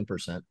bottom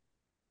 10%?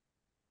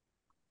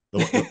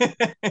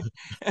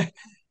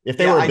 If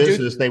they Yeah, were a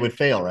business, they would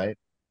fail, right?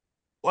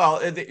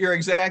 Well, you're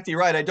exactly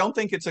right. I don't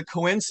think it's a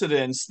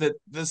coincidence that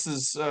this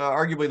is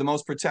arguably the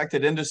most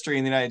protected industry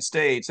in the United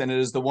States, and it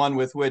is the one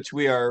with which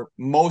we are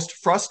most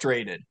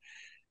frustrated.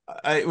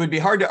 It would be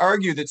hard to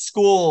argue that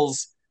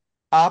schools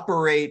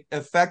operate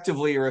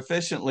effectively or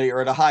efficiently or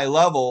at a high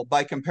level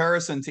by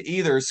comparison to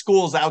either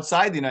schools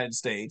outside the United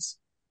States,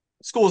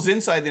 schools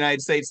inside the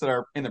United States that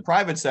are in the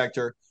private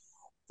sector,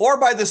 or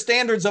by the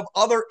standards of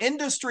other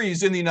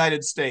industries in the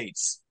United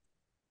States.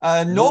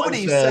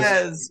 Nobody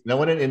says, no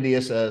one in India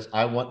says,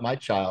 I want my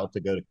child to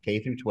go to K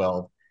through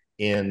 12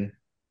 in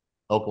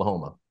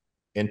Oklahoma,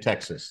 in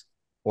Texas,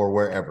 or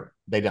wherever.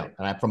 They don't.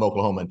 And I'm from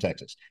Oklahoma and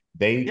Texas.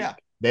 yeah,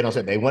 They don't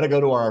say they want to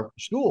go to our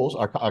schools,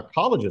 our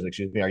colleges,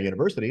 excuse me, our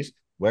universities,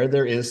 where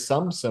there is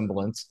some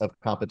semblance of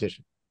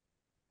competition.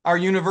 our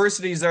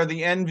universities are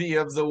the envy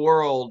of the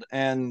world,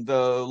 and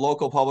the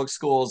local public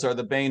schools are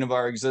the bane of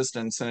our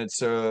existence, and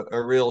it's a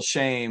real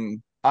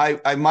shame.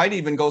 I might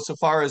even go so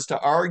far as to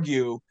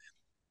argue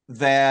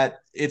that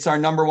it's our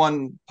number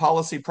one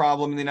policy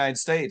problem in the United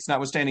States,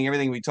 notwithstanding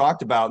everything we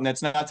talked about. And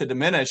that's not to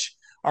diminish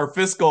our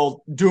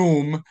fiscal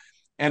doom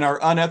and our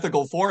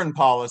unethical foreign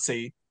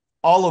policy,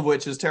 all of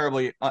which is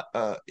terribly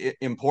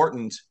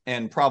important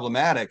and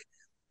problematic.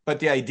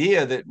 But the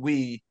idea that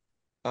we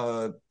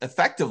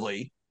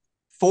effectively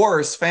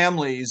force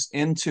families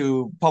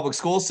into public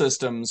school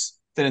systems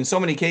that in so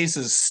many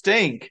cases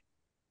stink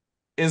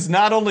is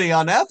not only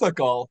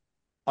unethical,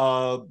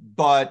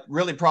 but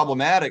really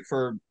problematic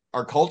for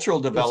our cultural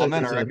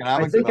development, our I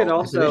economic think it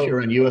development. It's an issue also,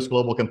 around U.S.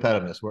 global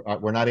competitiveness.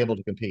 We're not able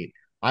to compete.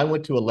 I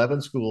went to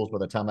 11 schools by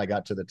the time I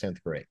got to the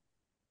 10th grade.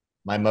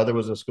 My mother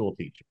was a school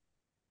teacher.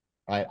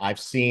 I've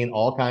seen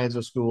all kinds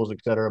of schools, et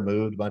cetera,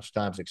 moved a bunch of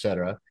times, et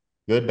cetera,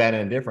 good, bad,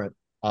 and indifferent.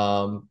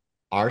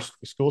 Our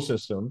school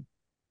system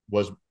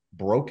was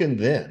broken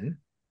then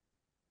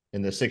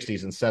in the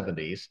 60s and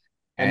 70s,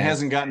 and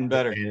hasn't gotten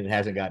better. And it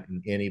hasn't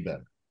gotten any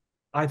better.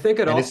 I think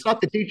it And also it's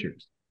not the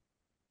teachers.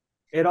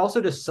 it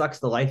also just sucks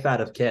the life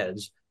out of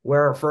kids.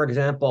 Where, for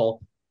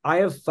example, I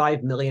have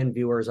 5 million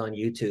viewers on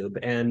YouTube,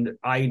 and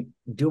I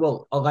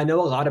know a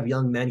lot of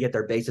young men get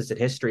their basis in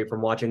history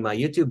from watching my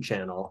YouTube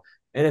channel.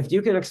 And if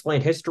you can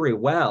explain history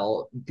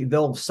well,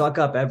 they'll suck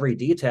up every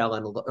detail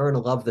and learn to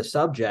love the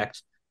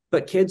subject.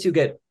 But kids who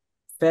get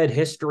fed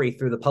history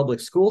through the public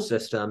school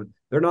system,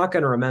 they're not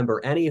going to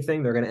remember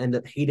anything. They're going to end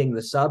up hating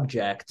the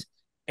subject.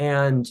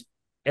 And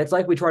it's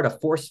like we try to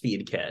force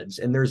feed kids,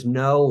 and there's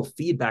no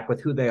feedback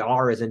with who they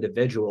are as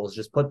individuals,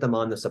 just put them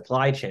on the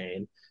supply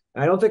chain.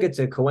 And I don't think it's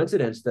a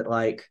coincidence that,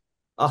 like,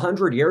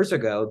 100 years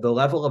ago, the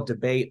level of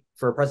debate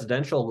for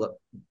presidential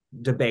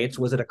debates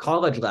was at a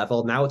college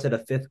level. Now it's at a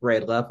fifth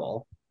grade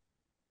level.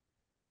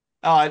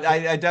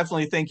 I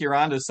definitely think you're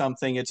onto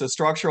something. It's a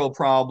structural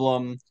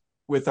problem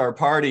with our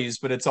parties,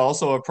 but it's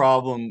also a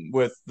problem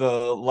with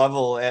the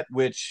level at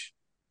which,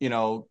 you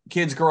know,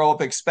 kids grow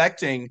up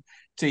expecting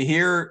to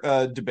hear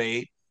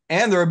debate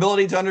and their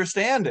ability to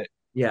understand it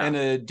Yeah. in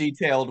a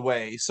detailed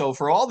way. So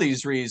for all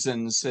these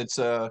reasons, it's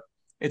a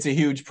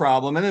huge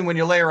problem. And then when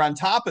you layer on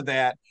top of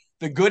that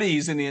the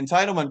goodies in the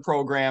entitlement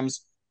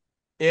programs,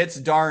 it's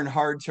darn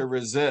hard to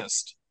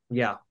resist.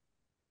 Yeah.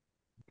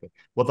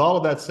 With all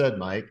of that said,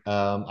 Mike,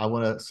 I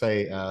want to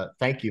say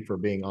thank you for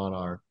being on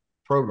our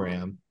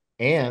program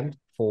and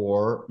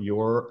for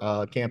your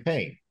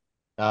campaign.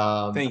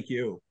 Thank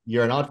you.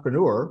 You're an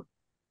entrepreneur,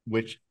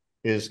 which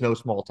is no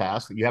small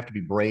task. You have to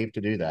be brave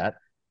to do that.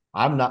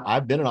 I'm not.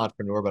 I've been an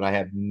entrepreneur, but I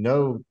have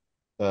no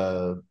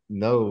uh,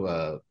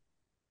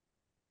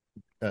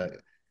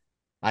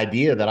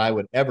 idea that I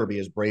would ever be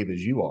as brave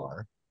as you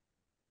are.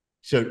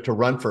 So to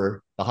run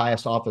for the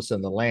highest office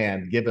in the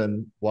land,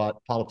 given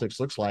what politics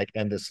looks like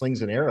and the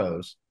slings and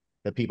arrows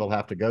that people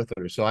have to go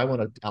through. So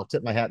I'll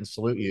tip my hat and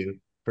salute you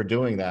for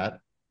doing that,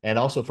 and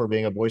also for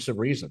being a voice of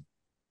reason.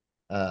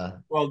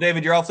 Well,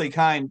 David, you're awfully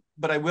kind,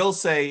 but I will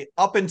say,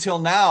 up until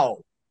now,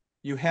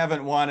 you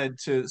haven't wanted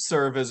to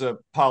serve as a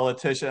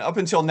politician. Up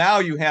until now,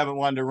 you haven't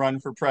wanted to run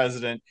for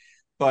president,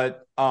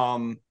 but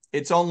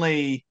it's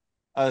only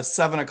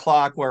 7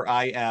 o'clock where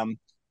I am,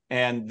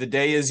 and the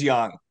day is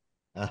young.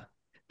 uh,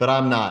 but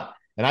I'm not.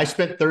 And I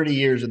spent 30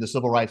 years in the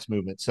civil rights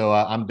movement, so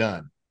I'm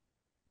done.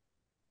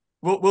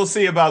 We'll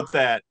see about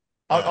that.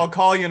 Uh, I'll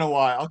call you in a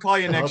while. I'll call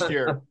you next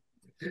year.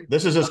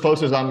 this is as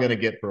close as I'm going to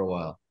get for a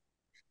while.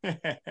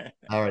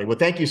 All right. Well,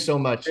 thank you so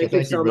much. Thank you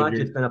Thank you, so much.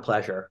 Roger. It's been a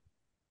pleasure.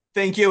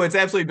 Thank you. It's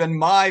absolutely been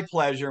my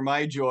pleasure,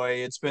 my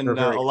joy. It's We're been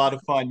very a lot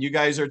of fun. You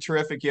guys are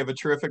terrific. You have a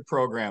terrific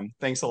program.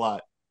 Thanks a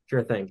lot.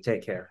 sure thing.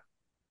 Take care.